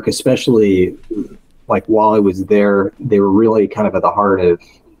to work, especially like while I was there. They were really kind of at the heart of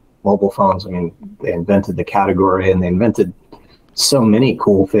mobile phones. I mean, they invented the category and they invented so many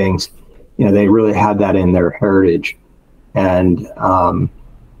cool things. You know, they really had that in their heritage. And,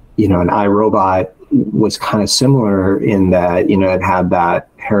 you know, an iRobot was kind of similar in that, you know, it had that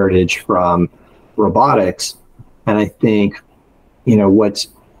heritage from robotics. And I think, you know, what's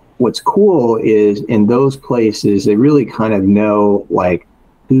cool is in those places, they really kind of know like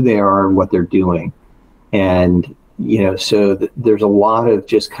who they are and what they're doing. And, you know, so there's a lot of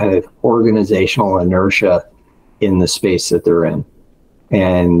just kind of organizational inertia in the space that they're in.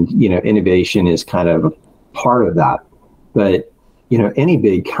 And, you know, innovation is kind of part of that. But, you know, any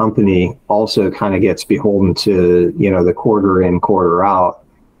big company also kind of gets beholden to, you know, the quarter in, quarter out.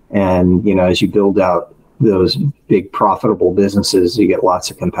 And, you know, as you build out those big profitable businesses, you get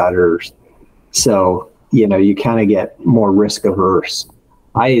lots of competitors. So, you know, you kind of get more risk averse.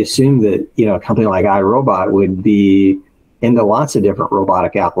 I assume that, you know, a company like iRobot would be into lots of different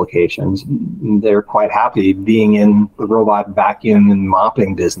robotic applications. They're quite happy being in the robot vacuum and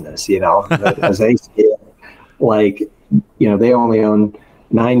mopping business, you know, as they see it. Like, you know, they only own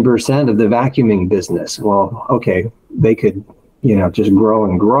 9% of the vacuuming business. Well, okay, they could, you know, just grow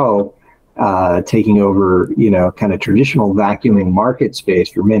and grow, taking over, you know, kind of traditional vacuuming market space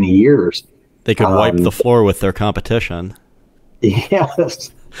for many years. They could wipe the floor with their competition.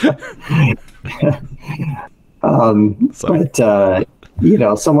 Yes. But, you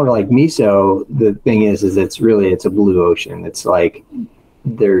know, somewhere like Miso, the thing is it's a blue ocean. It's like,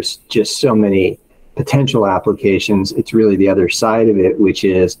 there's just so many potential applications. It's really the other side of it, which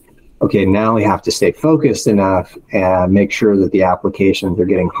is, okay, now we have to stay focused enough and make sure that the applications are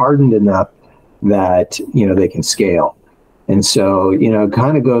getting hardened enough that, you know, they can scale. And so, you know, it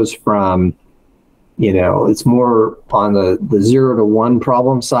kind of goes from, you know, it's more on the 0 to 1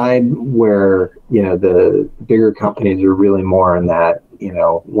 problem side where, you know, the bigger companies are really more in that, you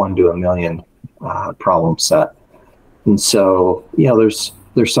know, 1 to 1,000,000 problem set. And so, you know, there's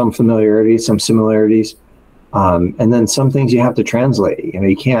some familiarity, some similarities, and then some things you have to translate. You know,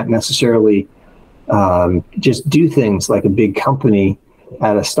 you can't necessarily just do things like a big company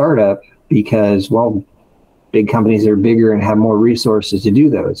at a startup because, well, big companies are bigger and have more resources to do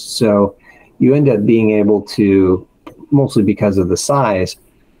those. So you end up being able to, mostly because of the size,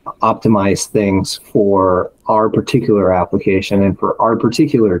 optimize things for our particular application and for our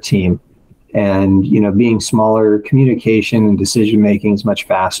particular team. And, you know, being smaller, communication and decision making is much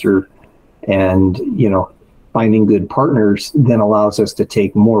faster. And, you know, finding good partners then allows us to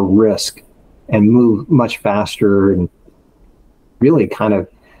take more risk and move much faster and really kind of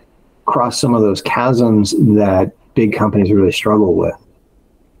cross some of those chasms that big companies really struggle with.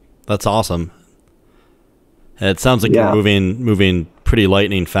 That's awesome. It sounds like you're moving pretty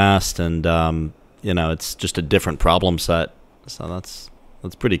lightning fast, and you know, it's just a different problem set. So that's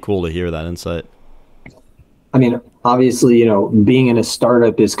pretty cool to hear that insight. I mean, obviously, you know, being in a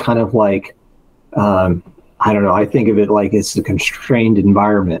startup is kind of like, I don't know, I think of it like it's a constrained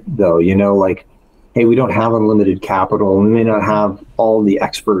environment, though, you know, like, hey, we don't have unlimited capital. We may not have all the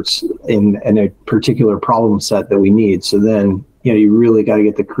experts in a particular problem set that we need. So then, you know, you really got to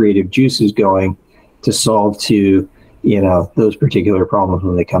get the creative juices going to solve to, you know, those particular problems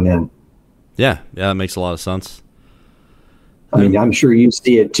when they come in. Yeah, that makes a lot of sense. I mean, I'm sure you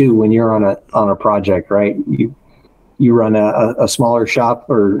see it too when you're on a project, right? You run a smaller shop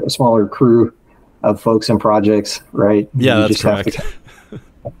or a smaller crew of folks and projects, right? Yeah, you that's just correct. Have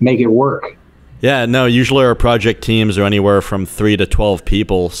to make it work. Yeah, no, usually our project teams are anywhere from 3 to 12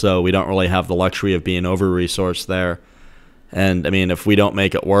 people, so we don't really have the luxury of being over-resourced there. And, I mean, if we don't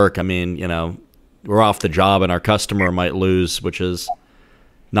make it work, I mean, you know, we're off the job and our customer might lose, which is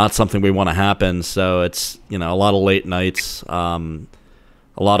not something we want to happen. So it's, you know, a lot of late nights, a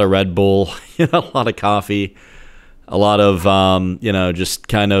lot of Red Bull, you know, a lot of coffee, a lot of, you know, just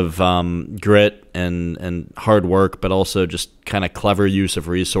kind of grit and hard work, but also just kind of clever use of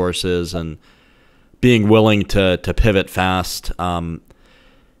resources and being willing to pivot fast.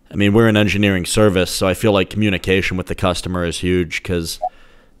 I mean, we're an engineering service, so I feel like communication with the customer is huge because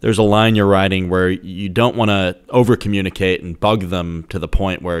there's a line you're riding where you don't want to over communicate and bug them to the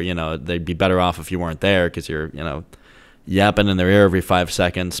point where, you know, they'd be better off if you weren't there because you're, you know, yapping in their ear every 5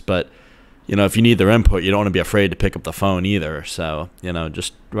 seconds. But, you know, if you need their input, you don't want to be afraid to pick up the phone either. So, you know,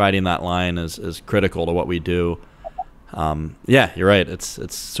 just riding that line is critical to what we do. Yeah, you're right.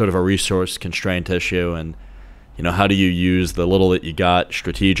 It's sort of a resource constraint issue, and, you know, how do you use the little that you got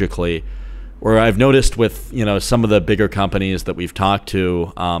strategically? Where I've noticed with, you know, some of the bigger companies that we've talked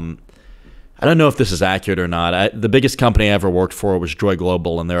to, I don't know if this is accurate or not. The biggest company I ever worked for was Joy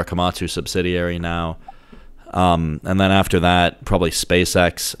Global, and they're a Komatsu subsidiary now. And then after that, probably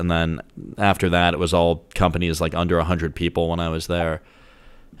SpaceX. And then after that, it was all companies like under 100 people when I was there.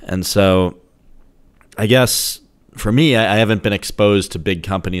 And so I guess for me, I haven't been exposed to big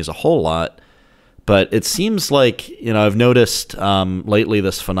companies a whole lot. But it seems like, I've noticed lately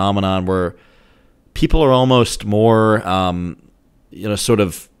this phenomenon where people are almost more, sort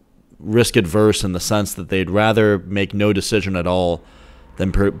of risk adverse in the sense that they'd rather make no decision at all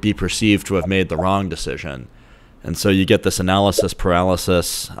than be perceived to have made the wrong decision. And so you get this analysis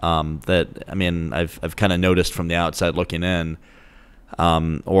paralysis that, I've kind of noticed from the outside looking in.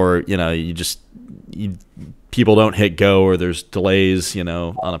 Or, people don't hit go, or there's delays,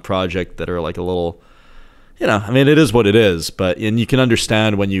 on a project that are like a little, it is what it is. And you can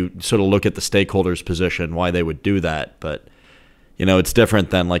understand when you sort of look at the stakeholders' position why they would do that. But, it's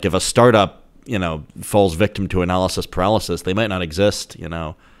different than like if a startup, falls victim to analysis paralysis, they might not exist,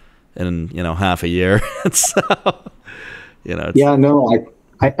 in, half a year. So, yeah, no,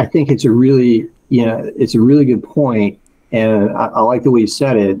 I think it's a really, it's a really good point. And I like the way you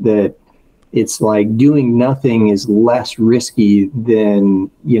said it, that it's like doing nothing is less risky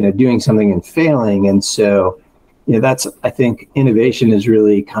than, doing something and failing. And so, that's, I think innovation is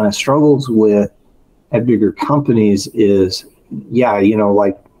really kind of struggles with at bigger companies is,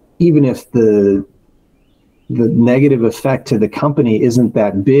 like even if the negative effect to the company isn't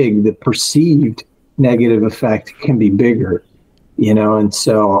that big, the perceived negative effect can be bigger. And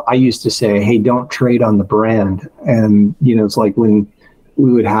so I used to say, hey, don't trade on the brand. And, it's like when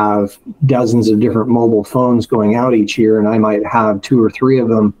we would have dozens of different mobile phones going out each year, and I might have 2 or 3 of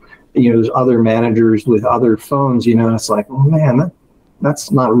them, there's other managers with other phones, and it's like, oh man,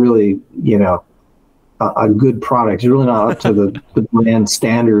 that's not really, a good product. It's really not up to the brand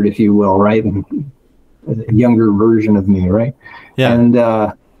standard, if you will, right? And a younger version of me, right? Yeah. And,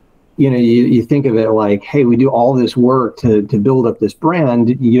 you think of it like, hey, we do all this work to build up this brand.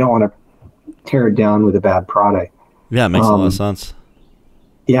 You don't want to tear it down with a bad product. Yeah, it makes a lot of sense.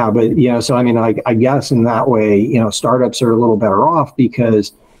 Yeah, but, so I guess in that way, startups are a little better off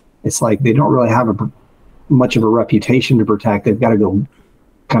because it's like they don't really have much of a reputation to protect. They've got to go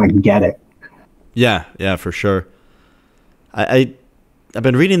kind of get it. Yeah, for sure. I've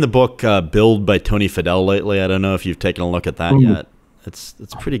been reading the book Build by Tony Fadell lately. I don't know if you've taken a look at that yet. It's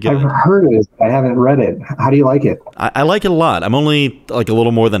pretty good. I've heard it. I haven't read it. How do you like it? I like it a lot. I'm only like a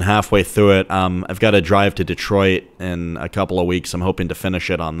little more than halfway through it. I've got to drive to Detroit in a couple of weeks. I'm hoping to finish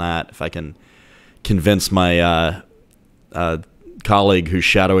it on that if I can convince my colleague who's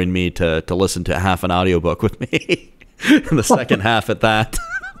shadowing me to listen to half an audiobook with me and the second half at that.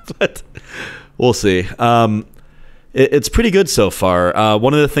 But we'll see. It's pretty good so far.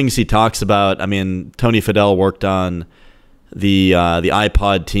 One of the things he talks about, Tony Fadell worked on the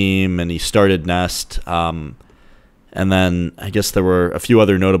iPod team, and he started Nest. And then I guess there were a few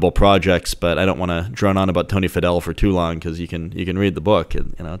other notable projects, but I don't want to drone on about Tony Fadell for too long because you can read the book,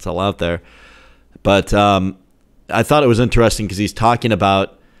 and it's all out there. But I thought it was interesting because he's talking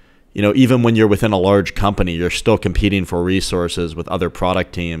about, even when you're within a large company, you're still competing for resources with other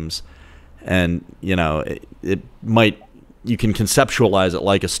product teams. And, you can conceptualize it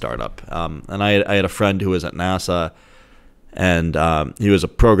like a startup. And I had a friend who was at NASA, and he was a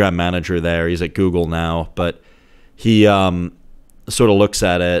program manager there. He's at Google now, but he sort of looks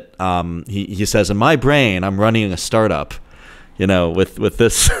at it. He says, in my brain, I'm running a startup, with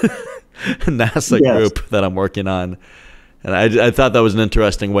this NASA group that I'm working on. And I thought that was an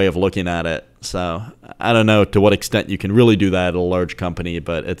interesting way of looking at it. So I don't know to what extent you can really do that at a large company,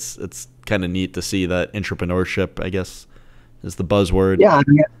 but it's kind of neat to see that entrepreneurship, I guess, is the buzzword. Yeah,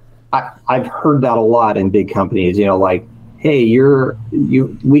 I've heard that a lot in big companies. Like, hey,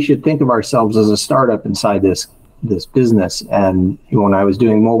 we should think of ourselves as a startup inside this business. And when I was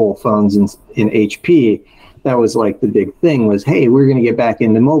doing mobile phones in HP, that was like the big thing was, hey, we're going to get back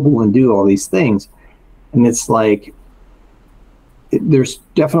into mobile and do all these things. And it's like, there's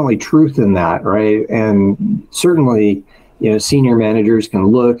definitely truth in that, right? And certainly, senior managers can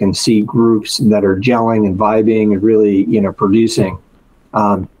look and see groups that are gelling and vibing and really, producing.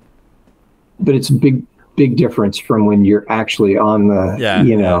 But it's a big difference from when you're actually on the,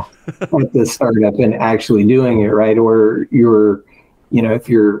 at the startup and actually doing it, right? Or you're, if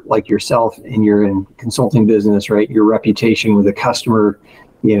you're like yourself and you're in consulting business, right? Your reputation with the customer,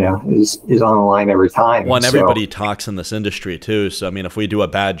 is on the line every time. Well, and everybody talks in this industry too. So, if we do a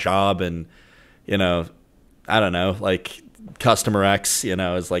bad job and, I don't know, like customer X,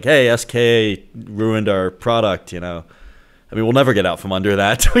 is like, hey, SK ruined our product, we'll never get out from under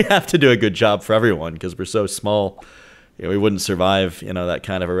that. We have to do a good job for everyone because we're so small. We wouldn't survive, that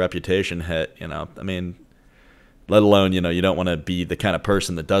kind of a reputation hit, let alone, you don't want to be the kind of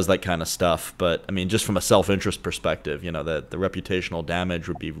person that does that kind of stuff. But I mean, just from a self-interest perspective, the reputational damage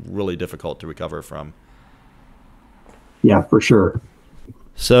would be really difficult to recover from. Yeah, for sure.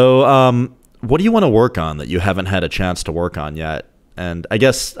 So what do you want to work on that you haven't had a chance to work on yet? And I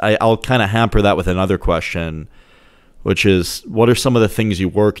guess I'll kind of hamper that with another question, which is, what are some of the things you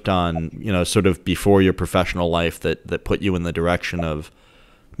worked on, sort of before your professional life that put you in the direction of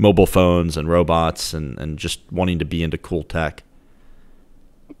mobile phones and robots and just wanting to be into cool tech?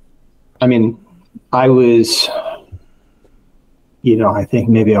 I mean, I was, I think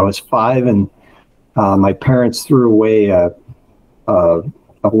maybe I was 5, and my parents threw away a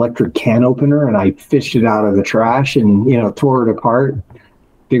electric can opener, and I fished it out of the trash and, tore it apart,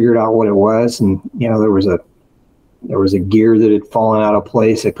 figured out what it was. And, there was a gear that had fallen out of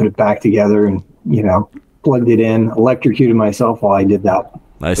place. I put it back together and, plugged it in, electrocuted myself while I did that.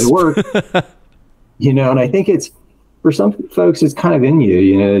 Nice. It worked. And I think for some folks, it's kind of in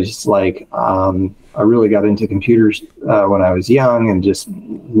you, it's just like, I really got into computers when I was young and just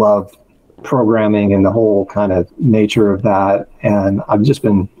loved programming and the whole kind of nature of that. And I've just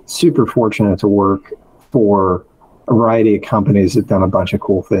been super fortunate to work for a variety of companies that have done a bunch of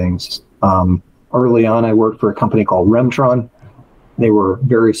cool things. Early on, I worked for a company called Remtron. They were a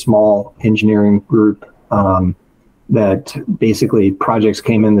very small engineering group that basically projects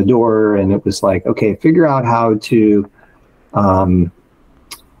came in the door, and it was like, okay, figure out how to put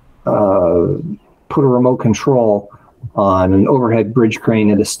a remote control on an overhead bridge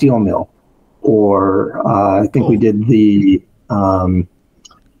crane at a steel mill. Or I think we did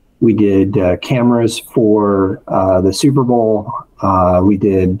cameras for the Super Bowl. We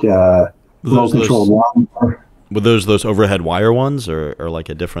did remote controlled lawnmower. Were those overhead wire ones or like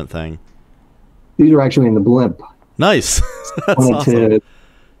a different thing? These were actually in the blimp. Nice. That's awesome.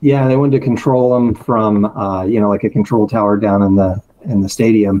 They wanted to control them from like a control tower down in the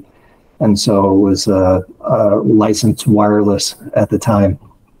stadium, and so it was licensed wireless at the time.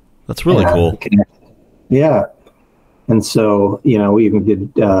 That's really cool. Yeah. And so, we even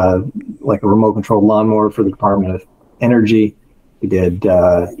did like a remote controlled lawnmower for the Department of Energy. We did,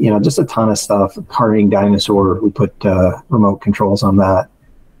 just a ton of stuff. Carting dinosaur, we put remote controls on that.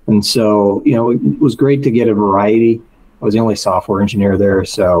 And so, it was great to get a variety. I was the only software engineer there,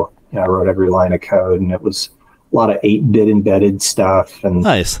 so I wrote every line of code, and it was a lot of 8-bit embedded stuff and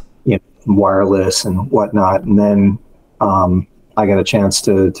nice, wireless and whatnot. And then I got a chance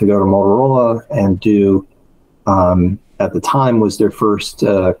to go to Motorola and do, at the time, was their first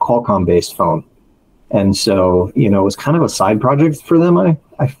Qualcomm-based phone. And so, it was kind of a side project for them. I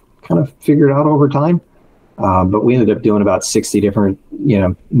kind of figured out over time. But we ended up doing about 60 different,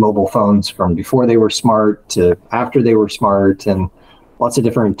 mobile phones from before they were smart to after they were smart, and lots of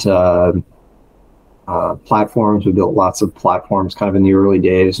different platforms. We built lots of platforms kind of in the early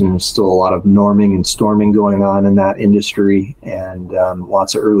days, and there's still a lot of norming and storming going on in that industry, and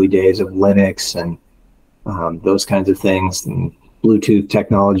lots of early days of Linux and those kinds of things, and Bluetooth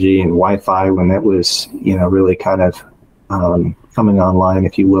technology and Wi-Fi when that was, really kind of coming online,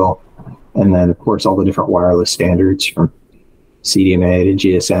 if you will. And then, of course, all the different wireless standards from CDMA to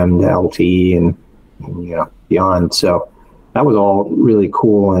GSM to LTE and beyond. So that was all really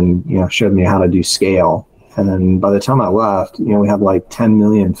cool and, showed me how to do scale. And then by the time I left, we had like 10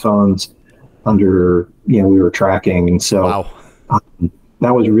 million phones under, we were tracking. And so wow.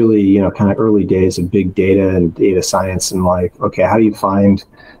 That was really, kind of early days of big data and data science, and like, okay, how do you find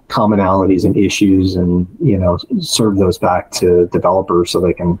commonalities and issues and, serve those back to developers so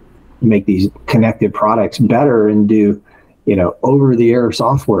they can make these connected products better and do, over the air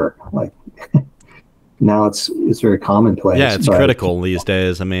software. Like now it's very commonplace. Yeah, it's critical these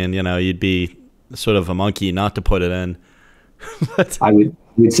days. I mean, you'd be sort of a monkey not to put it in. I would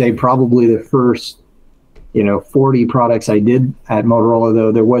say probably the first, 40 products I did at Motorola,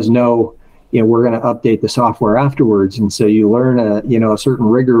 though, there was no, we're going to update the software afterwards. And so you learn a certain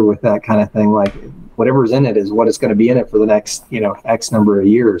rigor with that kind of thing. Like whatever's in it is what is going to be in it for the next, X number of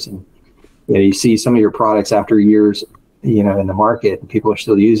years. And you see some of your products after years, in the market, and people are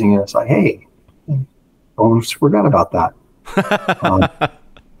still using it. It's like, hey, almost forgot about that.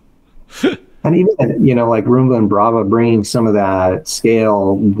 And even, like Roomba and Brava bringing some of that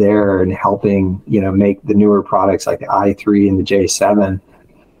scale there and helping, make the newer products like the i3 and the J7.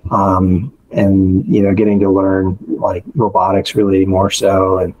 And, getting to learn like robotics really more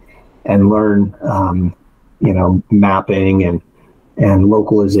so and learn, mapping and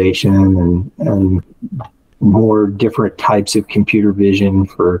localization and more different types of computer vision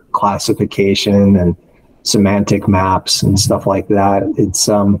for classification and semantic maps and stuff like that. It's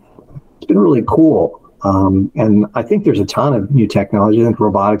been really cool. And I think there's a ton of new technology. I think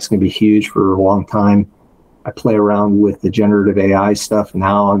robotics is going to be huge for a long time. I play around with the generative AI stuff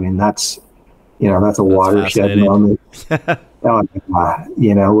now. I mean, that's a watershed moment.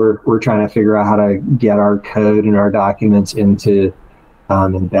 We're trying to figure out how to get our code and our documents into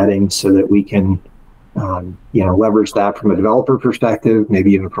embedding so that we can, leverage that from a developer perspective,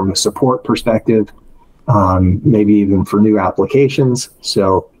 maybe even from a support perspective, maybe even for new applications.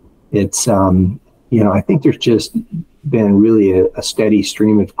 So it's, I think there's just been really a steady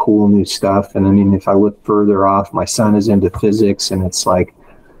stream of cool new stuff. And I mean, if I look further off, my son is into physics, and it's like,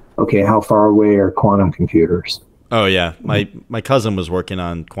 okay, how far away are quantum computers? Oh yeah, my cousin was working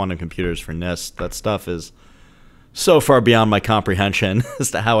on quantum computers for NIST. That stuff is so far beyond my comprehension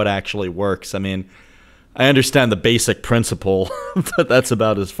as to how it actually works. I mean, I understand the basic principle, but that's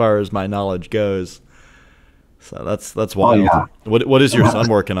about as far as my knowledge goes. So that's wild. Oh, yeah. What is your son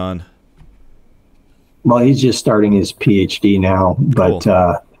working on? Well, he's just starting his PhD now, but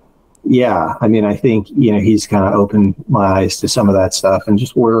cool. Yeah, I mean, I think, he's kind of opened my eyes to some of that stuff, and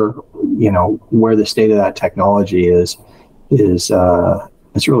just where the state of that technology is it's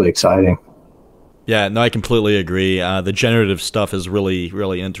really exciting. Yeah, no, I completely agree. The generative stuff is really,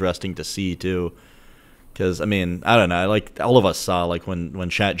 really interesting to see too. Because, I mean, I don't know, like all of us saw like when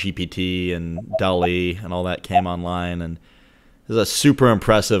ChatGPT and DALL-E and all that came online, and there's a super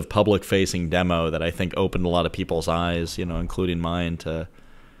impressive public-facing demo that I think opened a lot of people's eyes, including mine, to,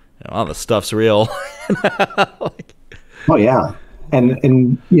 oh, this stuff's real. Oh, yeah.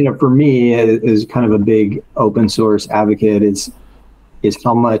 And for me, as kind of a big open source advocate, is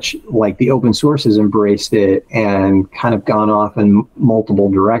how much like the open source has embraced it and kind of gone off in multiple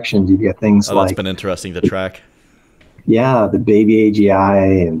directions. You get things like... that's been interesting to track. Yeah, the Baby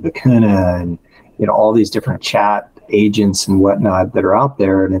AGI and Vicuna and, all these different chat agents and whatnot that are out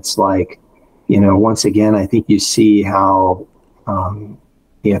there. And it's like, once again, I think you see how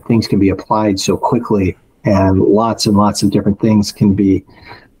things can be applied so quickly, and lots of different things can be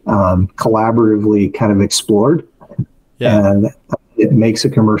collaboratively kind of explored. Yeah. And it makes a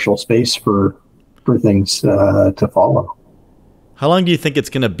commercial space for things to follow. How long do you think it's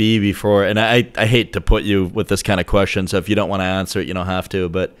going to be before, and I hate to put you with this kind of question, so if you don't want to answer it, you don't have to,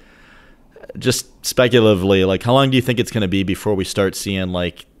 but just speculatively, like, how long do you think it's going to be before we start seeing,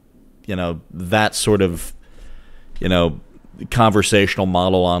 like, that sort of, conversational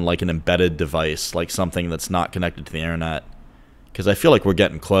model on like an embedded device, like something that's not connected to the internet? Because I feel like we're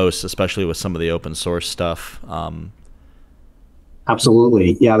getting close, especially with some of the open source stuff.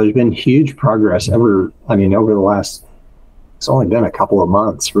 Absolutely. Yeah, there's been huge progress over the last, it's only been a couple of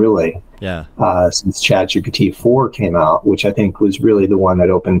months, really. Yeah. Since ChatGPT 4 came out, which I think was really the one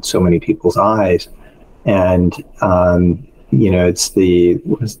that opened so many people's eyes. And, it's the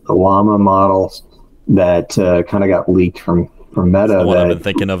Llama models that kind of got leaked from Meta. That's the one I've been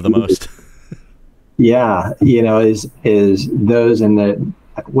thinking of the most. Yeah. Is those in the,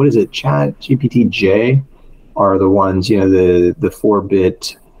 what is it, ChatGPT J are the ones, the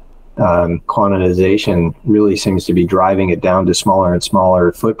 4-bit quantization really seems to be driving it down to smaller and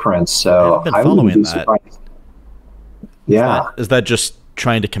smaller footprints. So I wouldn't be surprised. Yeah. Is that just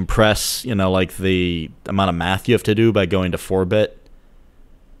trying to compress, like the amount of math you have to do by going to 4-bit?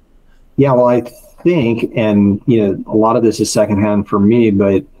 Yeah, well, I think, and a lot of this is secondhand for me,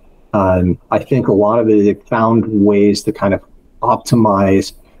 but I think a lot of it, they found ways to kind of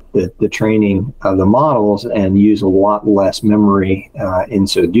optimize the training of the models and use a lot less memory in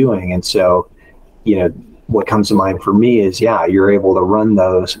so doing. And so, what comes to mind for me is, you're able to run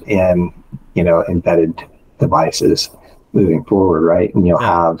those in, embedded devices moving forward, right? And you'll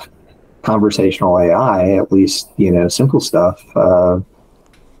have conversational AI, at least, simple stuff,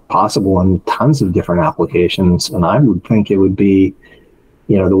 possible in tons of different applications. And I would think it would be,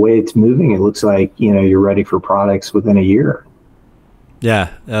 the way it's moving, it looks like, you're ready for products within a year.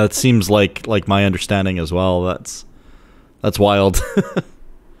 Yeah, it seems like my understanding as well. That's wild.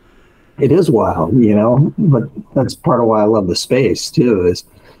 It is wild, but that's part of why I love the space too, is,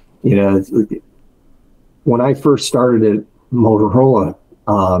 when I first started at Motorola,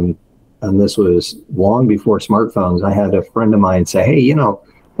 and this was long before smartphones, I had a friend of mine say, hey,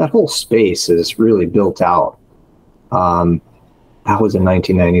 that whole space is really built out. That was in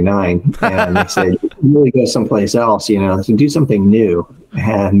 1999. And they said, you really go someplace else, so do something new.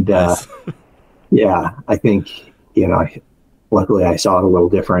 And I think, luckily I saw it a little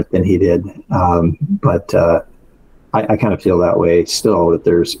different than he did. But I kind of feel that way still, that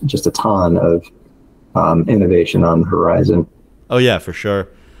there's just a ton of innovation on the horizon. Oh, yeah, for sure.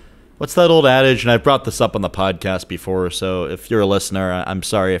 What's that old adage? And I've brought this up on the podcast before, so if you're a listener, I'm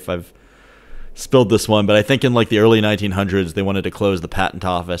sorry if I've spilled this one, but I think in like the early 1900s, they wanted to close the patent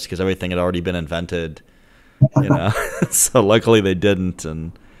office because everything had already been invented, you know. So luckily they didn't,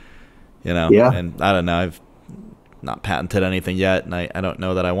 and you know, and I don't know, I've not patented anything yet, and I don't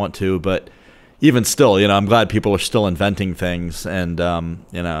know that I want to, but even still, you know, I'm glad people are still inventing things, and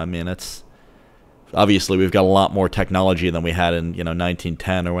you know, I mean, it's obviously we've got a lot more technology than we had in, you know,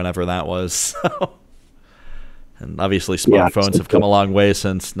 1910 or whenever that was. So. And obviously smartphones have come a long way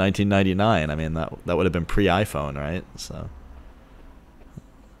since 1999. I mean, that would have been pre-iPhone, right? So.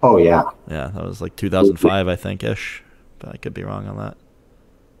 Oh, yeah. Yeah, that was like 2005, I think-ish. But I could be wrong on that.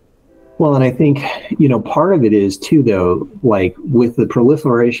 Well, and I think, you know, part of it is, too, though, like with the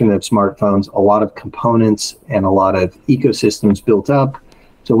proliferation of smartphones, a lot of components and a lot of ecosystems built up.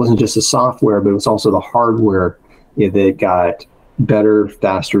 So it wasn't just the software, but it was also the hardware that got better,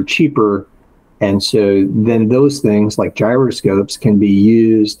 faster, cheaper. And so then those things like gyroscopes can be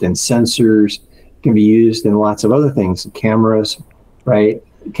used, and sensors can be used in lots of other things. Cameras, right,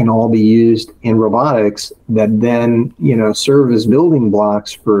 can all be used in robotics that then, you know, serve as building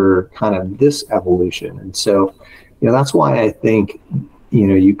blocks for kind of this evolution. And so, you know, that's why I think, you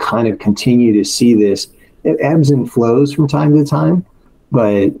know, you kind of continue to see this. It ebbs and flows from time to time,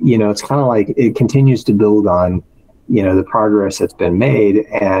 but, you know, it's kind of like it continues to build on, you know, the progress that's been made,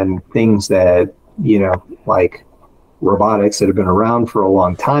 and things that, you know, like robotics that have been around for a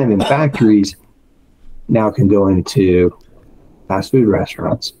long time in factories now can go into fast food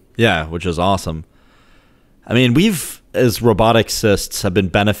restaurants. Yeah, which is awesome. I mean, we've, as roboticists, have been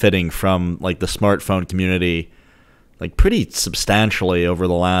benefiting from like the smartphone community like pretty substantially over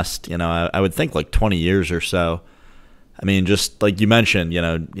the last, you know, I would think like 20 years or so. I mean, just like you mentioned, you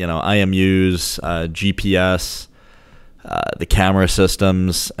know, IMUs, GPS, the camera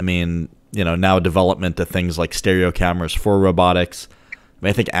systems. I mean, you know, now development of things like stereo cameras for robotics. I mean,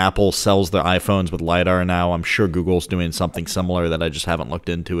 I think Apple sells their iPhones with LiDAR now. I'm sure Google's doing something similar that I just haven't looked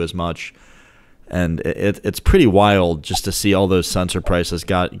into as much. And it's pretty wild just to see all those sensor prices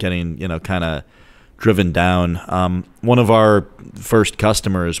getting, you know, kind of driven down. One of our first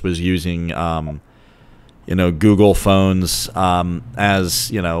customers was using, you know, Google phones as,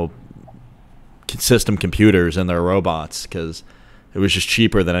 you know, system computers in their robots, because it was just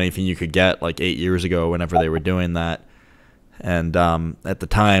cheaper than anything you could get like 8 years ago whenever they were doing that. And at the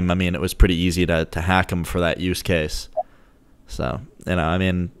time, I mean, it was pretty easy to hack them for that use case. So, you know, I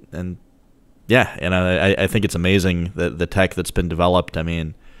mean, and yeah, you know, I think it's amazing the tech that's been developed. I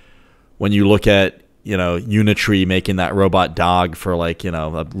mean, when you look at, you know, Unitree making that robot dog for like, you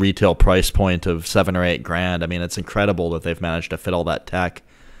know, a retail price point of $7 or $8 grand, I mean, it's incredible that they've managed to fit all that tech,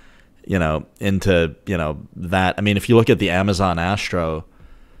 you know, into, you know, that. I mean, if you look at the Amazon Astro,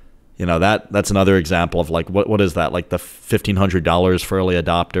 you know, that's another example of like, what is that? Like the $1,500 for early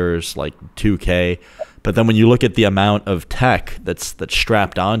adopters, like $2K. But then when you look at the amount of tech that's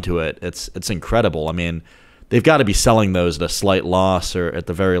strapped onto it, it's incredible. I mean, they've got to be selling those at a slight loss, or at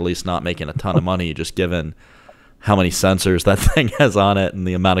the very least not making a ton of money, just given how many sensors that thing has on it and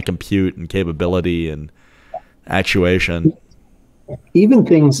the amount of compute and capability and actuation. Even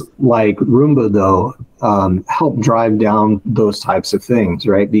things like Roomba, though, help drive down those types of things,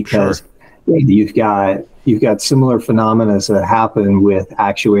 right? Because you've got similar phenomena that happen with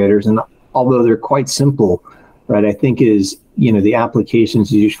actuators, and although they're quite simple, right? I think is, you know, the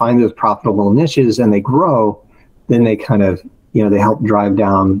applications, you find those profitable niches and they grow, then they kind of, you know, they help drive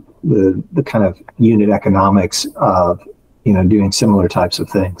down the kind of unit economics of, you know, doing similar types of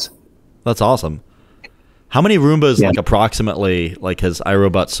things. That's awesome. How many Roombas, like approximately, like has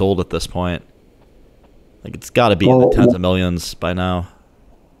iRobot sold at this point? Like it's got to be in the tens of millions by now.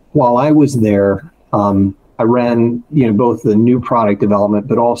 While I was there, I ran, you know, both the new product development,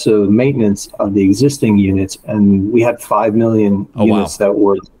 but also maintenance of the existing units, and we had 5 million units that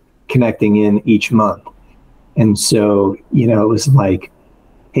were connecting in each month. And so, you know, it was like,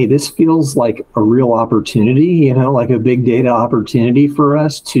 hey, this feels like a real opportunity, you know, like a big data opportunity for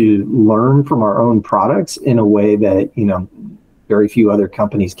us to learn from our own products in a way that, you know, very few other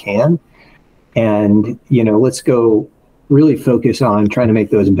companies can. And, you know, let's go really focus on trying to make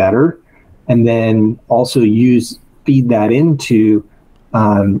those better, and then also feed that into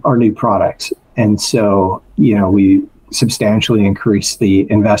our new products. And so, you know, we substantially increased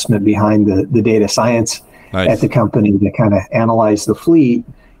the investment behind the data science at the company to kind of analyze the fleet,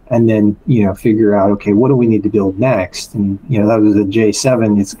 and then, you know, figure out, okay, what do we need to build next? And, you know, that was the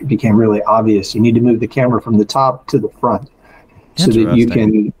J7. It became really obvious. You need to move the camera from the top to the front so that you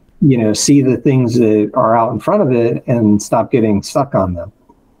can, you know, see the things that are out in front of it and stop getting stuck on them.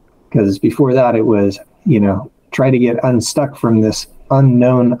 Because before that, it was, you know, try to get unstuck from this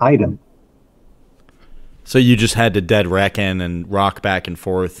unknown item. So you just had to dead reckon and rock back and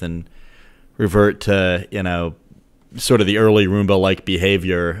forth and revert to, you know, sort of the early Roomba-like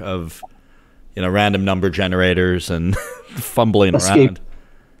behavior of, you know, random number generators and fumbling around.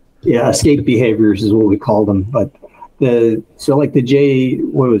 Yeah, escape behaviors is what we call them. But the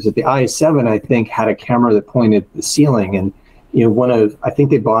i7, I think, had a camera that pointed at the ceiling, and you know, I think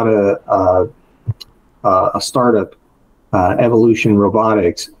they bought a startup, Evolution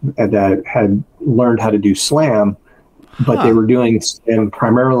Robotics, that had learned how to do SLAM, but they were doing SLAM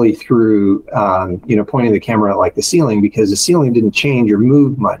primarily through, you know, pointing the camera at like the ceiling, because the ceiling didn't change or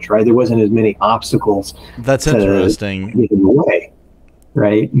move much, right? There wasn't as many obstacles. That's interesting. Get in the way,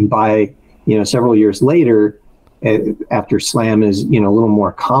 right? And by, you know, several years later, after SLAM is, you know, a little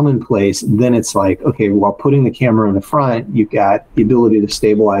more commonplace, then it's like, okay, while putting the camera in the front, you've got the ability to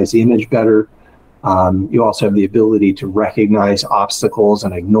stabilize the image better. You also have the ability to recognize obstacles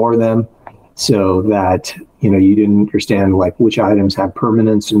and ignore them, so that, you know, you didn't understand like which items have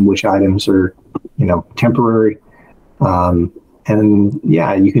permanence and which items are, you know, temporary. And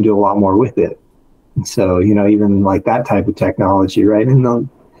yeah, you can do a lot more with it. So, you know, even like that type of technology, right? And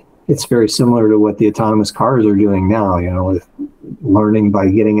it's very similar to what the autonomous cars are doing now, you know, with learning by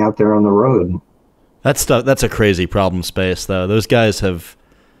getting out there on the road. That's a crazy problem space, though. Those guys have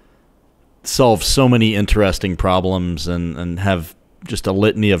solved so many interesting problems and have just a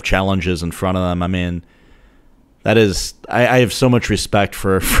litany of challenges in front of them. I mean, that is, I have so much respect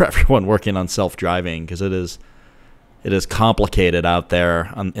for everyone working on self-driving, because it is complicated out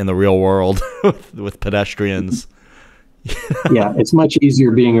there in the real world with pedestrians. Yeah, it's much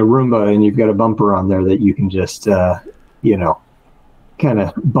easier being a Roomba and you've got a bumper on there that you can just, you know, kind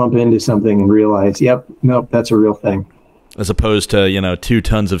of bump into something and realize, yep, nope, that's a real thing. As opposed to, you know, 2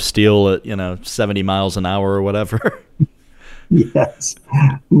 tons of steel at, you know, 70 miles an hour or whatever. Yes,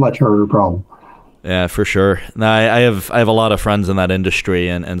 much harder problem. Yeah, for sure. No, I have a lot of friends in that industry,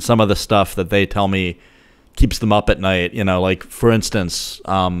 and some of the stuff that they tell me keeps them up at night. You know, like for instance,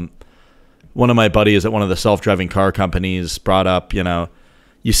 one of my buddies at one of the self-driving car companies brought up, you know,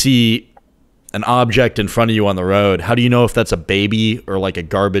 you see an object in front of you on the road. How do you know if that's a baby or like a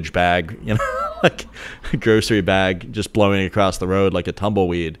garbage bag? You know, like a grocery bag just blowing across the road like a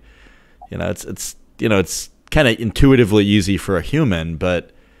tumbleweed. You know, it's you know, it's kind of intuitively easy for a human,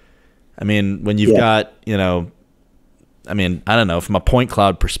 but I mean, when you've got, you know, I mean, I don't know, from a point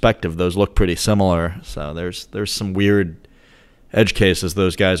cloud perspective, those look pretty similar. So there's some weird edge cases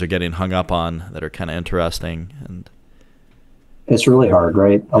those guys are getting hung up on that are kind of interesting. And it's really hard,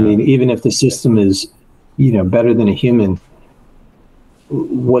 right? I mean, even if the system is, you know, better than a human,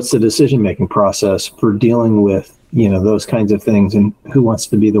 what's the decision-making process for dealing with, you know, those kinds of things, and who wants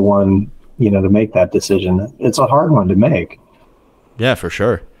to be the one, you know, to make that decision? It's a hard one to make. Yeah, for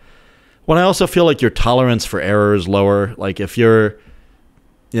sure. Well, I also feel like your tolerance for error is lower. Like if you're,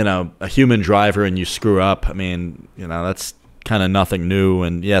 you know, a human driver and you screw up, I mean, you know, that's kind of nothing new.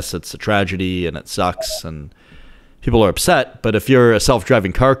 And yes, it's a tragedy and it sucks and people are upset. But if you're a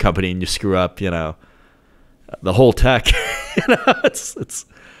self-driving car company and you screw up, you know, the whole tech, you know, it's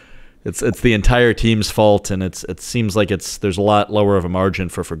the entire team's fault, and it seems like there's a lot lower of a margin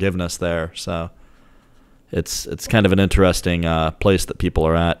for forgiveness there. So it's kind of an interesting place that people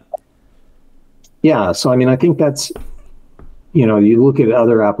are at. Yeah, so I mean, I think that's, you know, you look at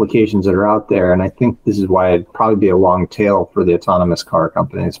other applications that are out there, and I think this is why it'd probably be a long tail for the autonomous car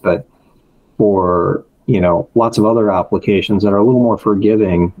companies, but for, you know, lots of other applications that are a little more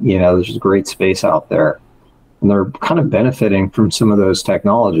forgiving, you know, there's just great space out there. And they're kind of benefiting from some of those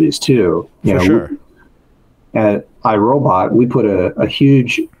technologies too. You know, sure. At iRobot, we put a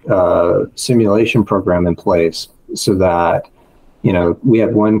huge simulation program in place so that, you know, we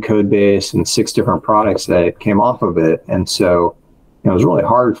had one code base and 6 different products that came off of it. And so, you know, it was really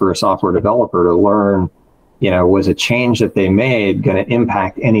hard for a software developer to learn, you know, was a change that they made going to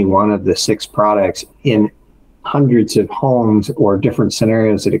impact any one of the 6 products in hundreds of homes or different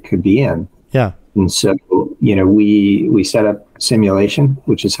scenarios that it could be in. Yeah. And so, you know, we set up simulation,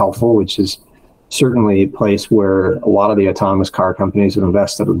 which is helpful, which is certainly a place where a lot of the autonomous car companies have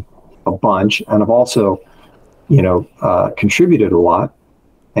invested a bunch and have also, you know, contributed a lot.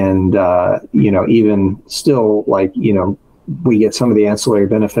 And, you know, even still, like, you know, we get some of the ancillary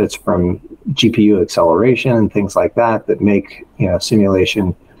benefits from GPU acceleration and things like that that make, you know,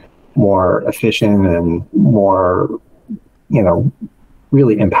 simulation more efficient and more, you know,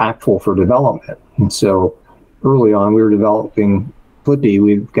 really impactful for development. And so early on, we were developing Flippy.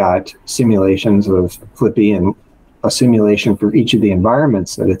 We've got simulations of Flippy and a simulation for each of the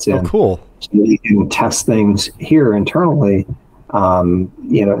environments that it's in. Oh, cool. So that you can test things here internally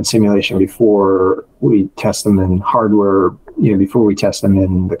in simulation before we test them in hardware, before we test them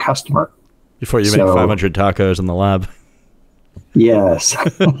in the customer. Before you make 500 tacos in the lab. Yes.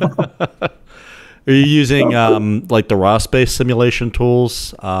 Are you using like the ROS-based simulation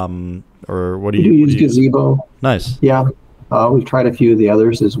tools, or what do you use? Gazebo. Nice. Yeah, we've tried a few of the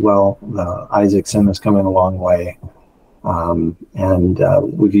others as well. Isaac Sim has come in a long way, and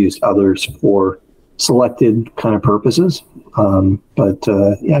we've used others for selected kind of purposes. But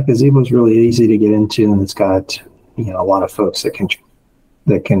Gazebo is really easy to get into, and it's got a lot of folks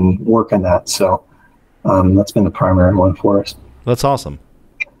that can work on that. So that's been the primary one for us. That's awesome.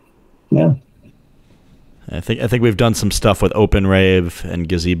 Yeah. I think we've done some stuff with OpenRave and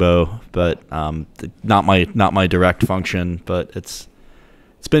Gazebo, but not my direct function. But it's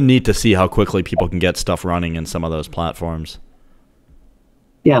been neat to see how quickly people can get stuff running in some of those platforms.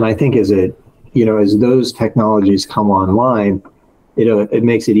 Yeah, and I think as those technologies come online, it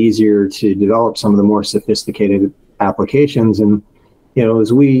makes it easier to develop some of the more sophisticated applications. And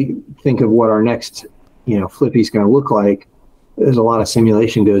as we think of what our next Flippy is going to look like, there's a lot of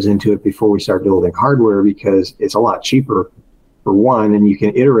simulation goes into it before we start building hardware, because it's a lot cheaper for one, and you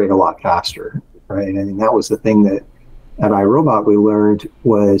can iterate a lot faster, right? I mean, that was the thing that at iRobot we learned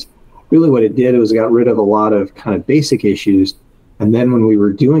was really what it did was it got rid of a lot of kind of basic issues. And then when we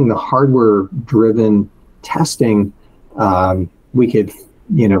were doing the hardware driven testing, we could,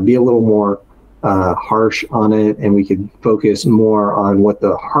 be a little more harsh on it, and we could focus more on what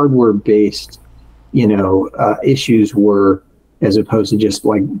the hardware based, issues were, as opposed to just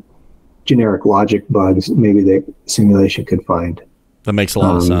like generic logic bugs maybe that simulation could find. That makes a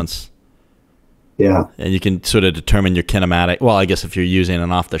lot of sense. Yeah. And you can sort of determine your kinematic. Well, I guess if you're using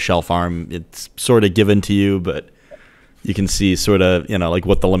an off-the-shelf arm, it's sort of given to you, but you can see sort of, like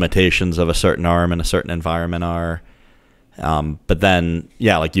what the limitations of a certain arm in a certain environment are. But then,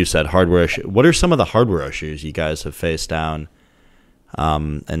 yeah, like you said, hardware issue. What are some of the hardware issues you guys have faced down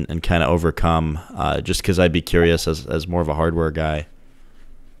and kind of overcome? Just because I'd be curious as more of a hardware guy.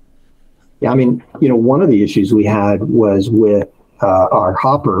 Yeah, I mean, one of the issues we had was with our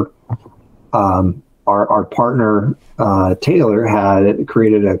hopper. Our partner, Taylor, had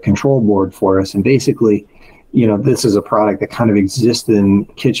created a control board for us. And basically, this is a product that kind of exists in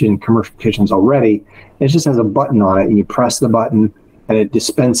commercial kitchens already. It just has a button on it, and you press the button and it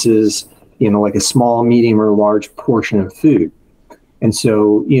dispenses, like a small, medium, or large portion of food. And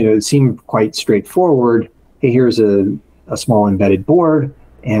so, it seemed quite straightforward. Hey, here's a small embedded board,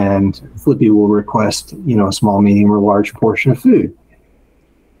 and Flippy will request, a small, medium, or large portion of food.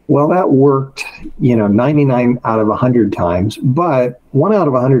 Well, that worked, 99 out of 100 times, but 1 out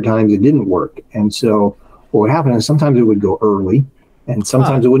of 100 times it didn't work. And so what would happen is sometimes it would go early, and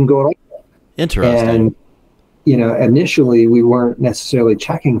sometimes it wouldn't go at all. Interesting. And, initially we weren't necessarily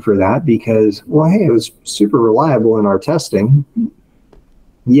checking for that because, well, hey, it was super reliable in our testing.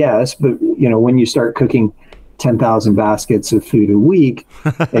 Yes, but, when you start cooking 10,000 baskets of food a week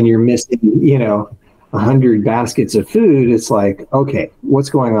and you're missing, 100 baskets of food, it's like, okay, what's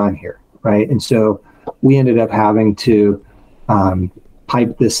going on here, right? And so we ended up having to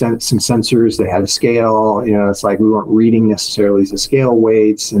pipe some sensors that had a scale. It's like we weren't reading necessarily the scale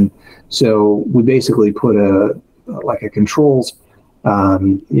weights, and so we basically put a controls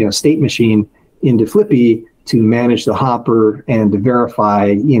state machine into Flippy to manage the hopper and to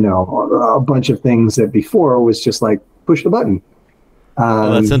verify a bunch of things that before was just like push the button.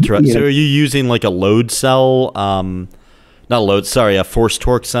 That's interesting. So are you using like a load cell, a force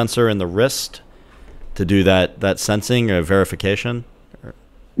torque sensor in the wrist to do that sensing or verification?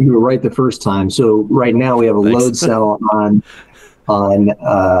 You were right the first time. So right now we have a load cell on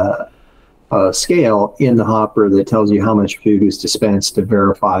a scale in the hopper that tells you how much food was dispensed to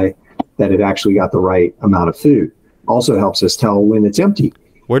verify that it actually got the right amount of food. Also helps us tell when it's empty.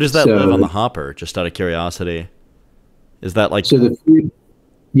 Where does that live on the hopper? Just out of curiosity. Is that like... So the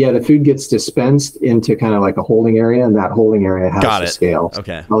food gets dispensed into kind of like a holding area, and that holding area has the scale.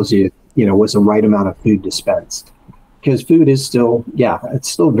 Okay. It tells you, what's the right amount of food dispensed. Because food is still, it's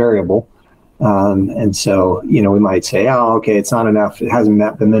still variable. And so, we might say, oh, okay, it's not enough. It hasn't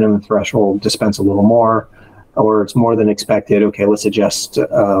met the minimum threshold, dispense a little more. Or it's more than expected. Okay, let's adjust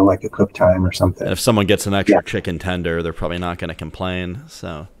like a cook time or something. And if someone gets an extra chicken tender, they're probably not going to complain.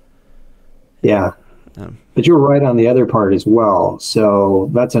 So, yeah. But you're right on the other part as well. So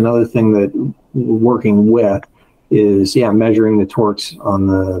that's another thing that we're working with is measuring the torques on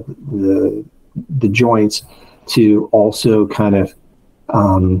the joints to also kind of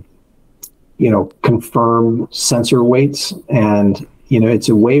confirm sensor weights, and it's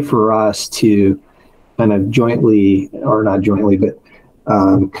a way for us to kind of jointly, or not jointly, but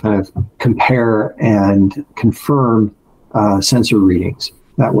kind of compare and confirm sensor readings.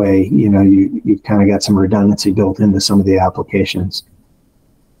 That way, you've kind of got some redundancy built into some of the applications.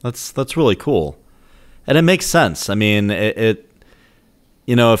 That's really cool. And it makes sense. I mean, if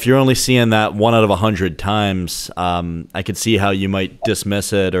you're only seeing that 1 out of 100 times, I could see how you might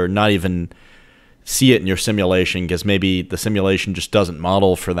dismiss it or not even see it in your simulation, because maybe the simulation just doesn't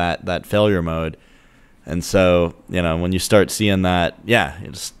model for that failure mode. And so, when you start seeing that,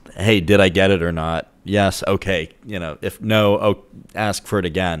 it's, hey, did I get it or not? Yes, okay. If no, ask for it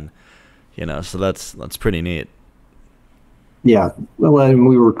again. So that's pretty neat. Yeah. Well, and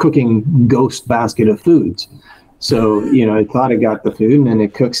we were cooking ghost basket of foods. So, it thought it got the food, and then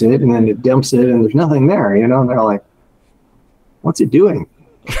it cooks it, and then it dumps it, and there's nothing there, and they're like, what's it doing?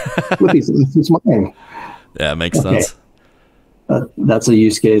 It's mine. Yeah, it makes sense. That's a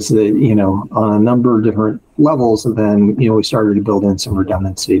use case that, on a number of different levels, and then, we started to build in some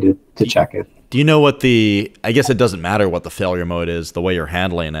redundancy to check it. Do you know what I guess it doesn't matter what the failure mode is, the way you're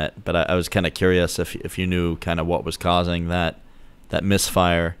handling it, but I was kind of curious if you knew kind of what was causing that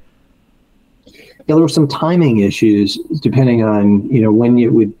misfire. Yeah, there were some timing issues depending on, when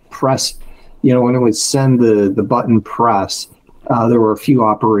you would press, when it would send the button press, there were a few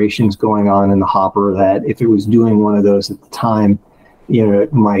operations going on in the hopper that if it was doing one of those at the time,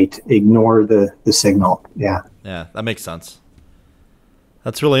 it might ignore the signal. Yeah. Yeah, that makes sense.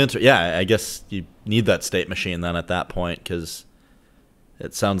 That's really interesting. Yeah, I guess you need that state machine then at that point, because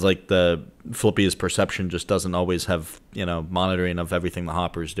it sounds like the Flippy's perception just doesn't always have, monitoring of everything the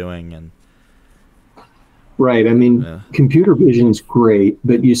hopper's doing. And right. I mean, computer vision's great,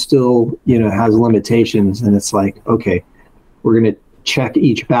 but you still, has limitations. And it's like, okay, we're going to check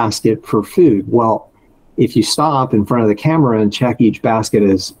each basket for food. Well, if you stop in front of the camera and check each basket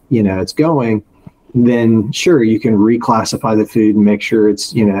as, it's going, then sure, you can reclassify the food and make sure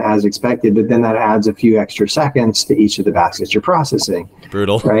it's, as expected, but then that adds a few extra seconds to each of the baskets you're processing.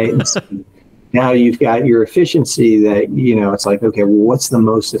 Brutal. Right. So now you've got your efficiency that, it's like, okay, well, what's the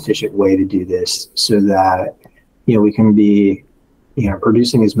most efficient way to do this so that, we can be,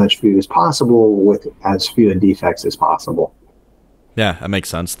 producing as much food as possible with as few defects as possible. Yeah, that makes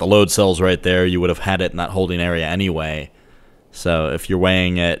sense. The load cell's right there. You would have had it in that holding area anyway. So if you're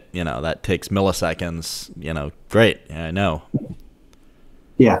weighing it, that takes milliseconds, great. Yeah, I know.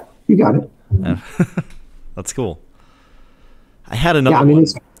 Yeah, you got it. Yeah. That's cool. I had another one.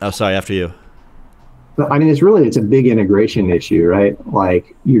 Oh, sorry, after you. I mean, it's a big integration issue, right?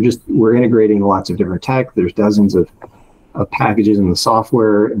 Like we're integrating lots of different tech. There's dozens of packages in the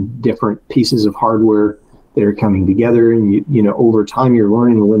software and different pieces of hardware that are coming together. And, over time, you're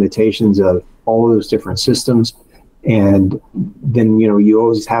learning the limitations of all of those different systems. And then, you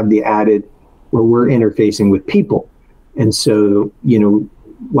always have the added where we're interfacing with people. And so,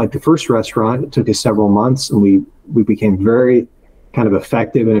 like the first restaurant, it took us several months, and we became very kind of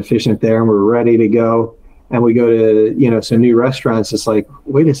effective and efficient there, and we're ready to go. And we go to, some new restaurants. It's like,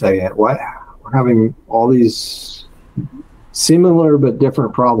 wait a second, what? We're having all these similar but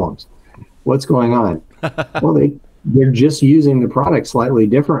different problems. What's going on? Well, they're just using the product slightly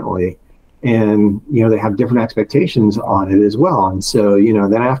differently. And, they have different expectations on it as well. And so,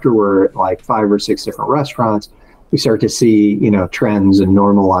 then after we're at like 5 or 6 different restaurants, we start to see, trends and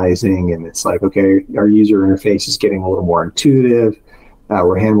normalizing. And it's like, okay, our user interface is getting a little more intuitive.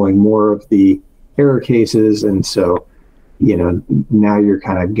 We're handling more of the error cases. And so, now you're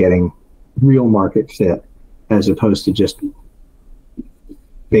kind of getting real market fit as opposed to just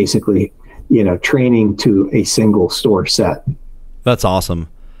basically, training to a single store set. That's awesome.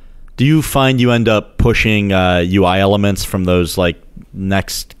 Do you find you end up pushing UI elements from those like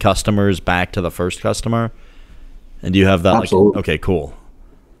next customers back to the first customer? And do you have that? Absolutely. Okay, cool.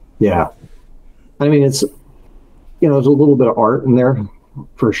 Yeah. I mean, it's, there's a little bit of art in there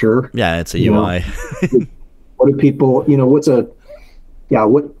for sure. Yeah, it's a UI. What do people,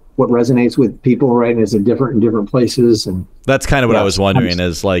 what resonates with people, right? And is it different in different places? And that's kind of what I was wondering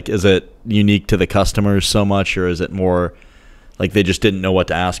is it unique to the customers so much, or is it more like they just didn't know what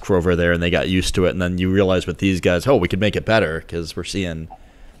to ask for over there and they got used to it, and then you realize with these guys, we could make it better because we're seeing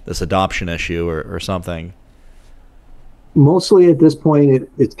this adoption issue or something? Mostly at this point,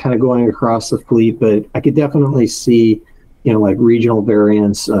 it's kind of going across the fleet, but I could definitely see, like regional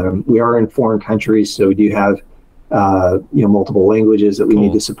variants. We are in foreign countries, so we do have, multiple languages that we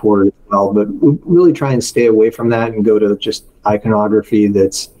need to support as well. But we really try and stay away from that and go to just iconography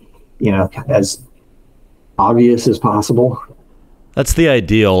that's, as obvious as possible. That's the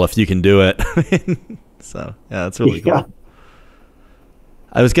ideal if you can do it. So, yeah, that's really cool.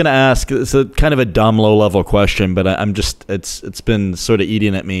 I was gonna ask. It's a kind of a dumb, low-level question, but I'm just it's been sort of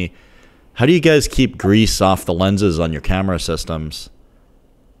eating at me. How do you guys keep grease off the lenses on your camera systems?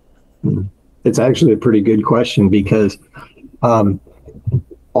 It's actually a pretty good question because all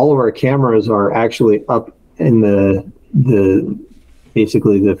of our cameras are actually up in the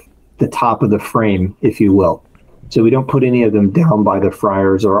basically the top of the frame, if you will. So we don't put any of them down by the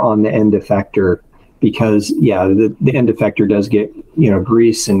fryers or on the end effector because, yeah, the end effector does get,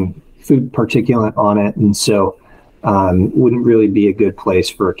 grease and food particulate on it. And so wouldn't really be a good place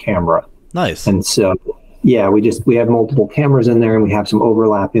for a camera. Nice. And so, yeah, we have multiple cameras in there and we have some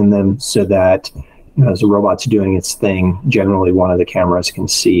overlap in them so that as the robot's doing its thing, generally one of the cameras can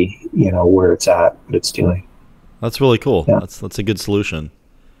see, where it's at, what it's doing. That's really cool. Yeah. That's a good solution.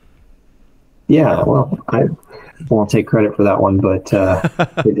 Yeah, well, I won't take credit for that one, but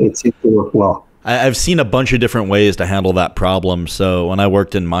it seems to work well. I've seen a bunch of different ways to handle that problem. So when I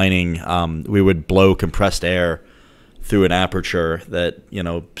worked in mining, we would blow compressed air through an aperture that,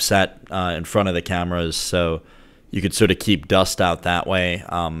 sat in front of the cameras, so you could sort of keep dust out that way.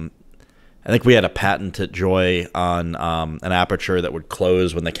 I think we had a patent at Joy on an aperture that would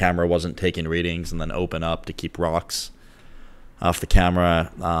close when the camera wasn't taking readings and then open up to keep rocks off the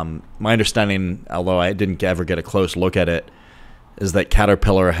camera. My understanding, although I didn't ever get a close look at it, is that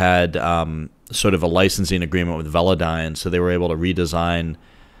Caterpillar had sort of a licensing agreement with Velodyne, so they were able to redesign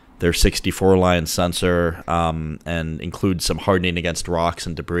their 64-line sensor and include some hardening against rocks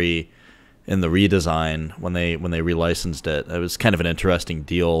and debris in the redesign when they relicensed it. It was kind of an interesting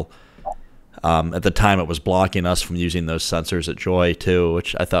deal. At the time, it was blocking us from using those sensors at Joy too,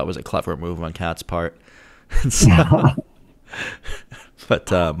 which I thought was a clever move on Cat's part.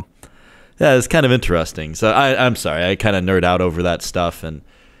 But yeah, it's kind of interesting. So I'm sorry, I kind of nerd out over that stuff, and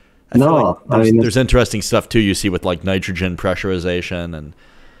I feel like there's interesting stuff too you see with like nitrogen pressurization, and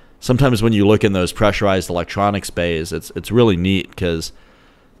sometimes when you look in those pressurized electronics bays, it's really neat because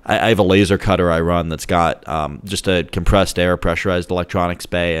I have a laser cutter I run that's got just a compressed air pressurized electronics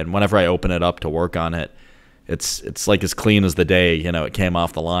bay, and whenever I open it up to work on it, it's like as clean as the day it came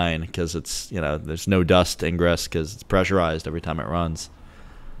off the line, because it's there's no dust ingress because it's pressurized every time it runs.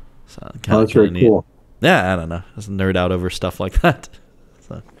 So that's very cool. Yeah, I don't know, just nerd out over stuff like that.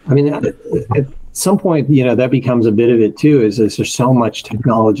 So. I mean, at some point, that becomes a bit of it too. Is there's so much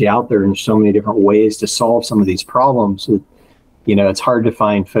technology out there and so many different ways to solve some of these problems. It's hard to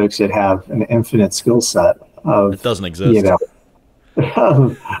find folks that have an infinite skill set of it doesn't exist.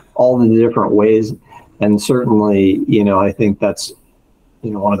 Of all the different ways. And certainly, I think that's,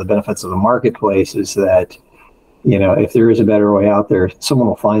 one of the benefits of the marketplace is that, if there is a better way out there, someone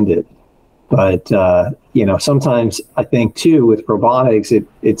will find it. But, sometimes I think too, with robotics,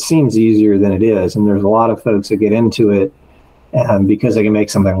 it seems easier than it is. And there's a lot of folks that get into it because they can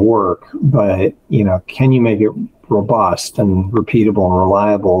make something work. But, can you make it robust and repeatable and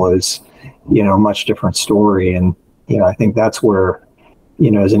reliable is, a much different story. And, I think that's where,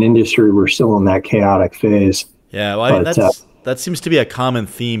 as an industry, we're still in that chaotic phase. Yeah, well, that seems to be a common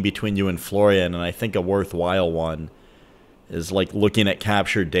theme between you and Florian, and I think a worthwhile one is like looking at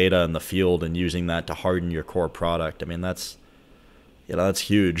captured data in the field and using that to harden your core product. I mean, that's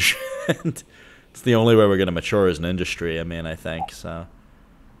huge. And it's the only way we're going to mature as an industry. I mean, I think so.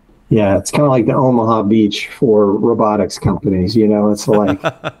 Yeah, it's kind of like the Omaha Beach for robotics companies. It's like,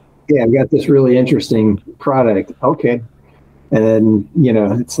 yeah, I've got this really interesting product. Okay. And then,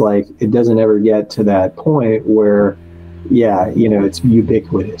 it's like, it doesn't ever get to that point where, yeah, it's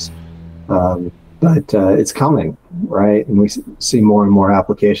ubiquitous. But it's coming, right? And we see more and more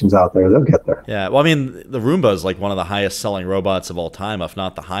applications out there. They'll get there. Yeah. Well, I mean, the Roomba is like one of the highest selling robots of all time, if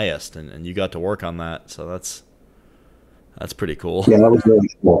not the highest. And you got to work on that. So that's pretty cool. Yeah, that was really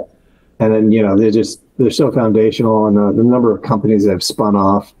cool. And then, they're so foundational, and the number of companies that have spun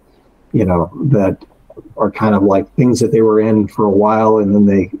off, that are kind of like things that they were in for a while, and then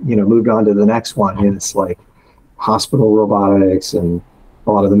they, moved on to the next one. And it's like hospital robotics and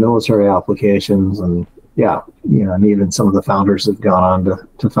a lot of the military applications, and yeah, and even some of the founders have gone on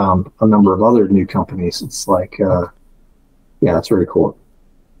to found a number of other new companies. It's like, yeah, it's very cool.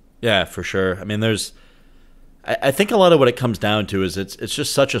 Yeah, for sure. I mean, I think a lot of what it comes down to is it's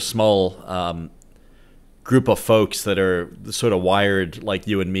just such a small group of folks that are sort of wired like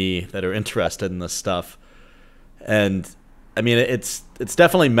you and me that are interested in this stuff. And I mean, it's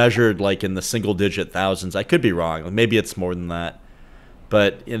definitely measured like in the single digit thousands. I could be wrong. Maybe it's more than that.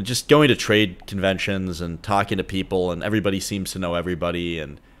 But just going to trade conventions and talking to people, and everybody seems to know everybody,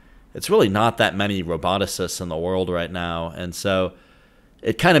 and it's really not that many roboticists in the world right now. And so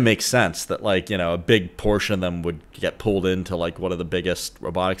it kind of makes sense that, like, you know, a big portion of them would get pulled into like one of the biggest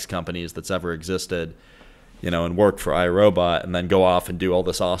robotics companies that's ever existed, you know, and work for iRobot, and then go off and do all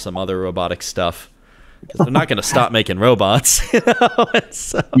this awesome other robotic stuff, because they're not going to stop making robots, you know?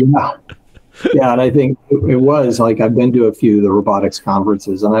 So. Yeah, and I think it was like, I've been to a few of the robotics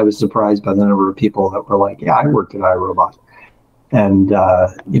conferences, and I was surprised by the number of people that were like, yeah, I worked at iRobot. And,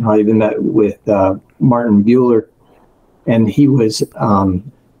 you know, I even met with Martin Bueller, and he was,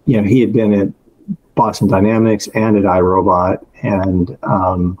 you know, he had been at Boston Dynamics and at iRobot, and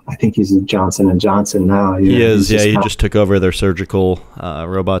I think he's at Johnson & Johnson now. He is, yeah, he just took over their surgical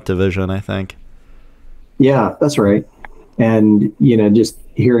robot division, I think. Yeah, that's right. And, you know, just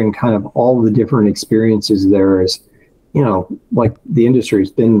hearing kind of all the different experiences there is, you know, like the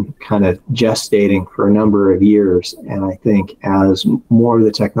industry's been kind of gestating for a number of years. And I think as more of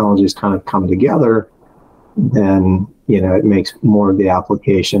the technologies kind of come together, then, you know, it makes more of the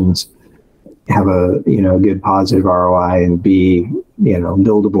applications have a, you know, good positive ROI and be, you know,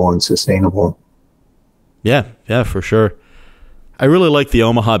 buildable and sustainable. Yeah, for sure. I really like the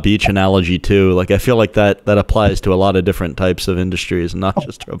Omaha Beach analogy too. Like, I feel like that applies to a lot of different types of industries, not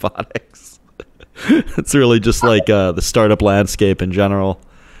just robotics. It's really just like the startup landscape in general.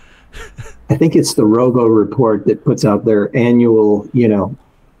 I think it's the Robo Report that puts out their annual, you know,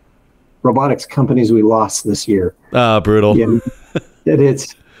 robotics companies we lost this year. Brutal.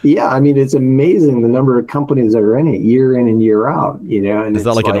 Yeah, I mean, it's amazing the number of companies that are in it year in and year out, you know. And is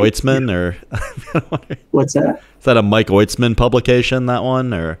that like an Oitzman or? What's that? Is that a Mike Oitzman publication, that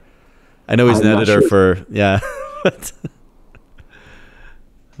one? Or I know he's an editor for, yeah.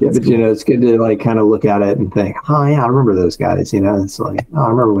 Yeah, but you know, it's good to like kind of look at it and think, oh yeah, I remember those guys. You know, it's like, oh, I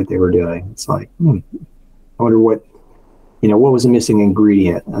remember what they were doing. It's like, I wonder what, you know, what was the missing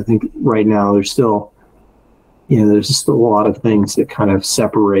ingredient. I think right now there's still, you know, there's still a lot of things that kind of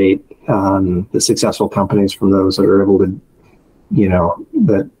separate the successful companies from those that are able to, you know,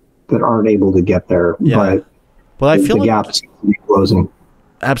 that aren't able to get there. Yeah. But well, I feel the gap is closing.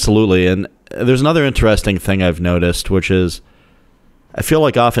 Absolutely, and there's another interesting thing I've noticed, which is, I feel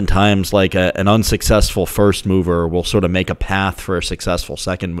like oftentimes like an unsuccessful first mover will sort of make a path for a successful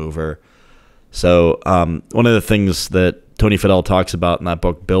second mover. So one of the things that Tony Fadell talks about in that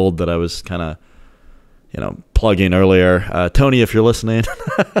book, Build, that I was kind of, you know, plugging earlier. Tony, if you're listening.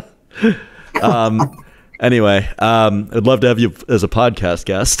 Anyway, I'd love to have you as a podcast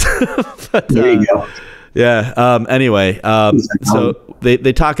guest. But, there you go. Yeah. Anyway, so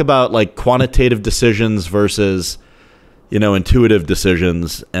they talk about like quantitative decisions versus, you know, intuitive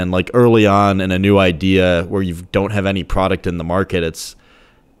decisions. And like early on in a new idea where you don't have any product in the market, it's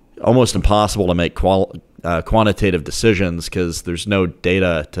almost impossible to make quantitative decisions because there's no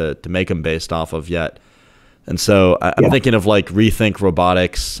data to make them based off of yet. And so I'm thinking of like Rethink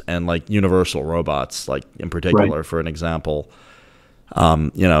Robotics and like Universal Robots, like in particular, for an example.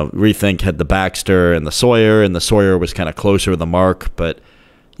 You know, Rethink had the Baxter and the Sawyer was kind of closer to the mark, but,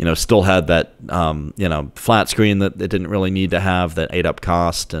 you know, still had that, you know, flat screen that it didn't really need to have that ate up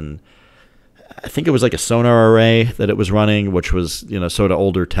cost. And I think it was like a sonar array that it was running, which was, you know, sort of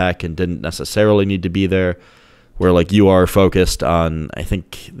older tech and didn't necessarily need to be there. Where like you are focused on, I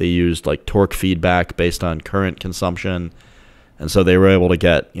think they used like torque feedback based on current consumption. And so they were able to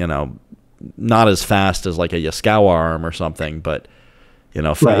get, you know, not as fast as like a Yaskawa arm or something, but, you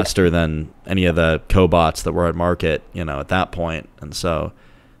know, faster than any of the cobots that were at market, you know, at that point. And so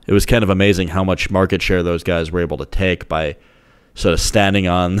it was kind of amazing how much market share those guys were able to take by sort of standing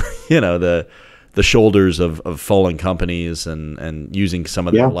on, you know, the shoulders of falling companies and using some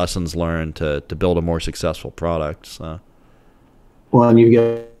of their lessons learned to build a more successful product. So, well, and you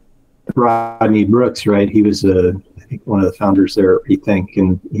got Rodney Brooks, right? He was I think one of the founders there at Rethink,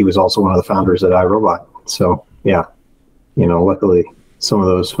 and he was also one of the founders at iRobot. So yeah, you know, luckily some of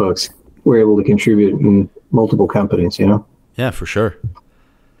those folks were able to contribute in multiple companies, you know? Yeah, for sure.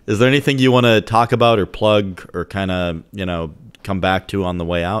 Is there anything you want to talk about or plug or kind of, you know, come back to on the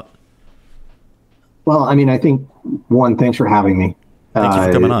way out? Well, I mean, I think, one, thanks for having me. Thank you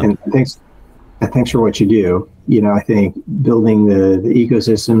for coming on. And thanks for what you do. You know, I think building the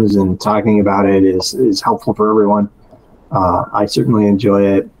ecosystems and talking about it is helpful for everyone. I certainly enjoy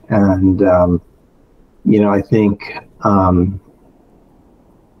it. And, you know, I think, I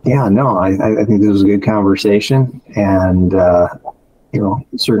think this was a good conversation. And, you know,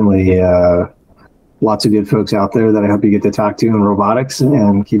 certainly lots of good folks out there that I hope you get to talk to in robotics,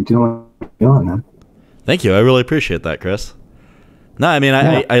 and keep doing that. Thank you. I really appreciate that, Chris. No, I mean,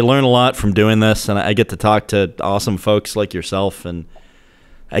 I learn a lot from doing this, and I get to talk to awesome folks like yourself. And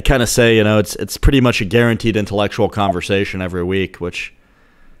I kind of say, you know, it's pretty much a guaranteed intellectual conversation every week, which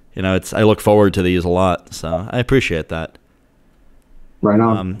I look forward to these a lot, so I appreciate that. Right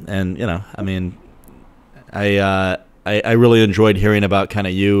on. And I mean, I really enjoyed hearing about kind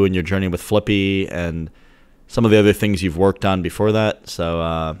of you and your journey with Flippy and some of the other things you've worked on before that. So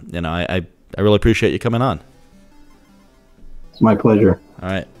I really appreciate you coming on. It's my pleasure. All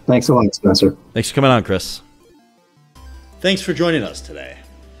right. Thanks a lot, Spencer. Thanks for coming on, Chris. Thanks for joining us today.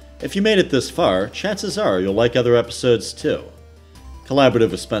 If you made it this far, chances are you'll like other episodes too.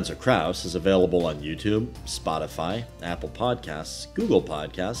 Collaborative with Spencer Krause is available on YouTube, Spotify, Apple Podcasts, Google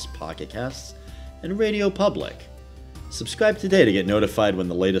Podcasts, Pocket Casts, and Radio Public. Subscribe today to get notified when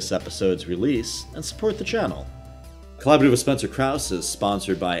the latest episodes release and support the channel. Collaborative with Spencer Krause is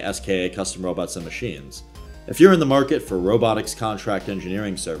sponsored by SKA Custom Robots and Machines. If you're in the market for robotics contract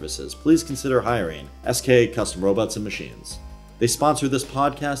engineering services, please consider hiring SKA Custom Robots and Machines. They sponsor this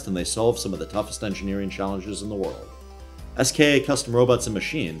podcast and they solve some of the toughest engineering challenges in the world. SKA Custom Robots and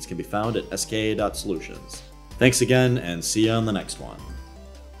Machines can be found at ska.solutions. Thanks again, and see you on the next one.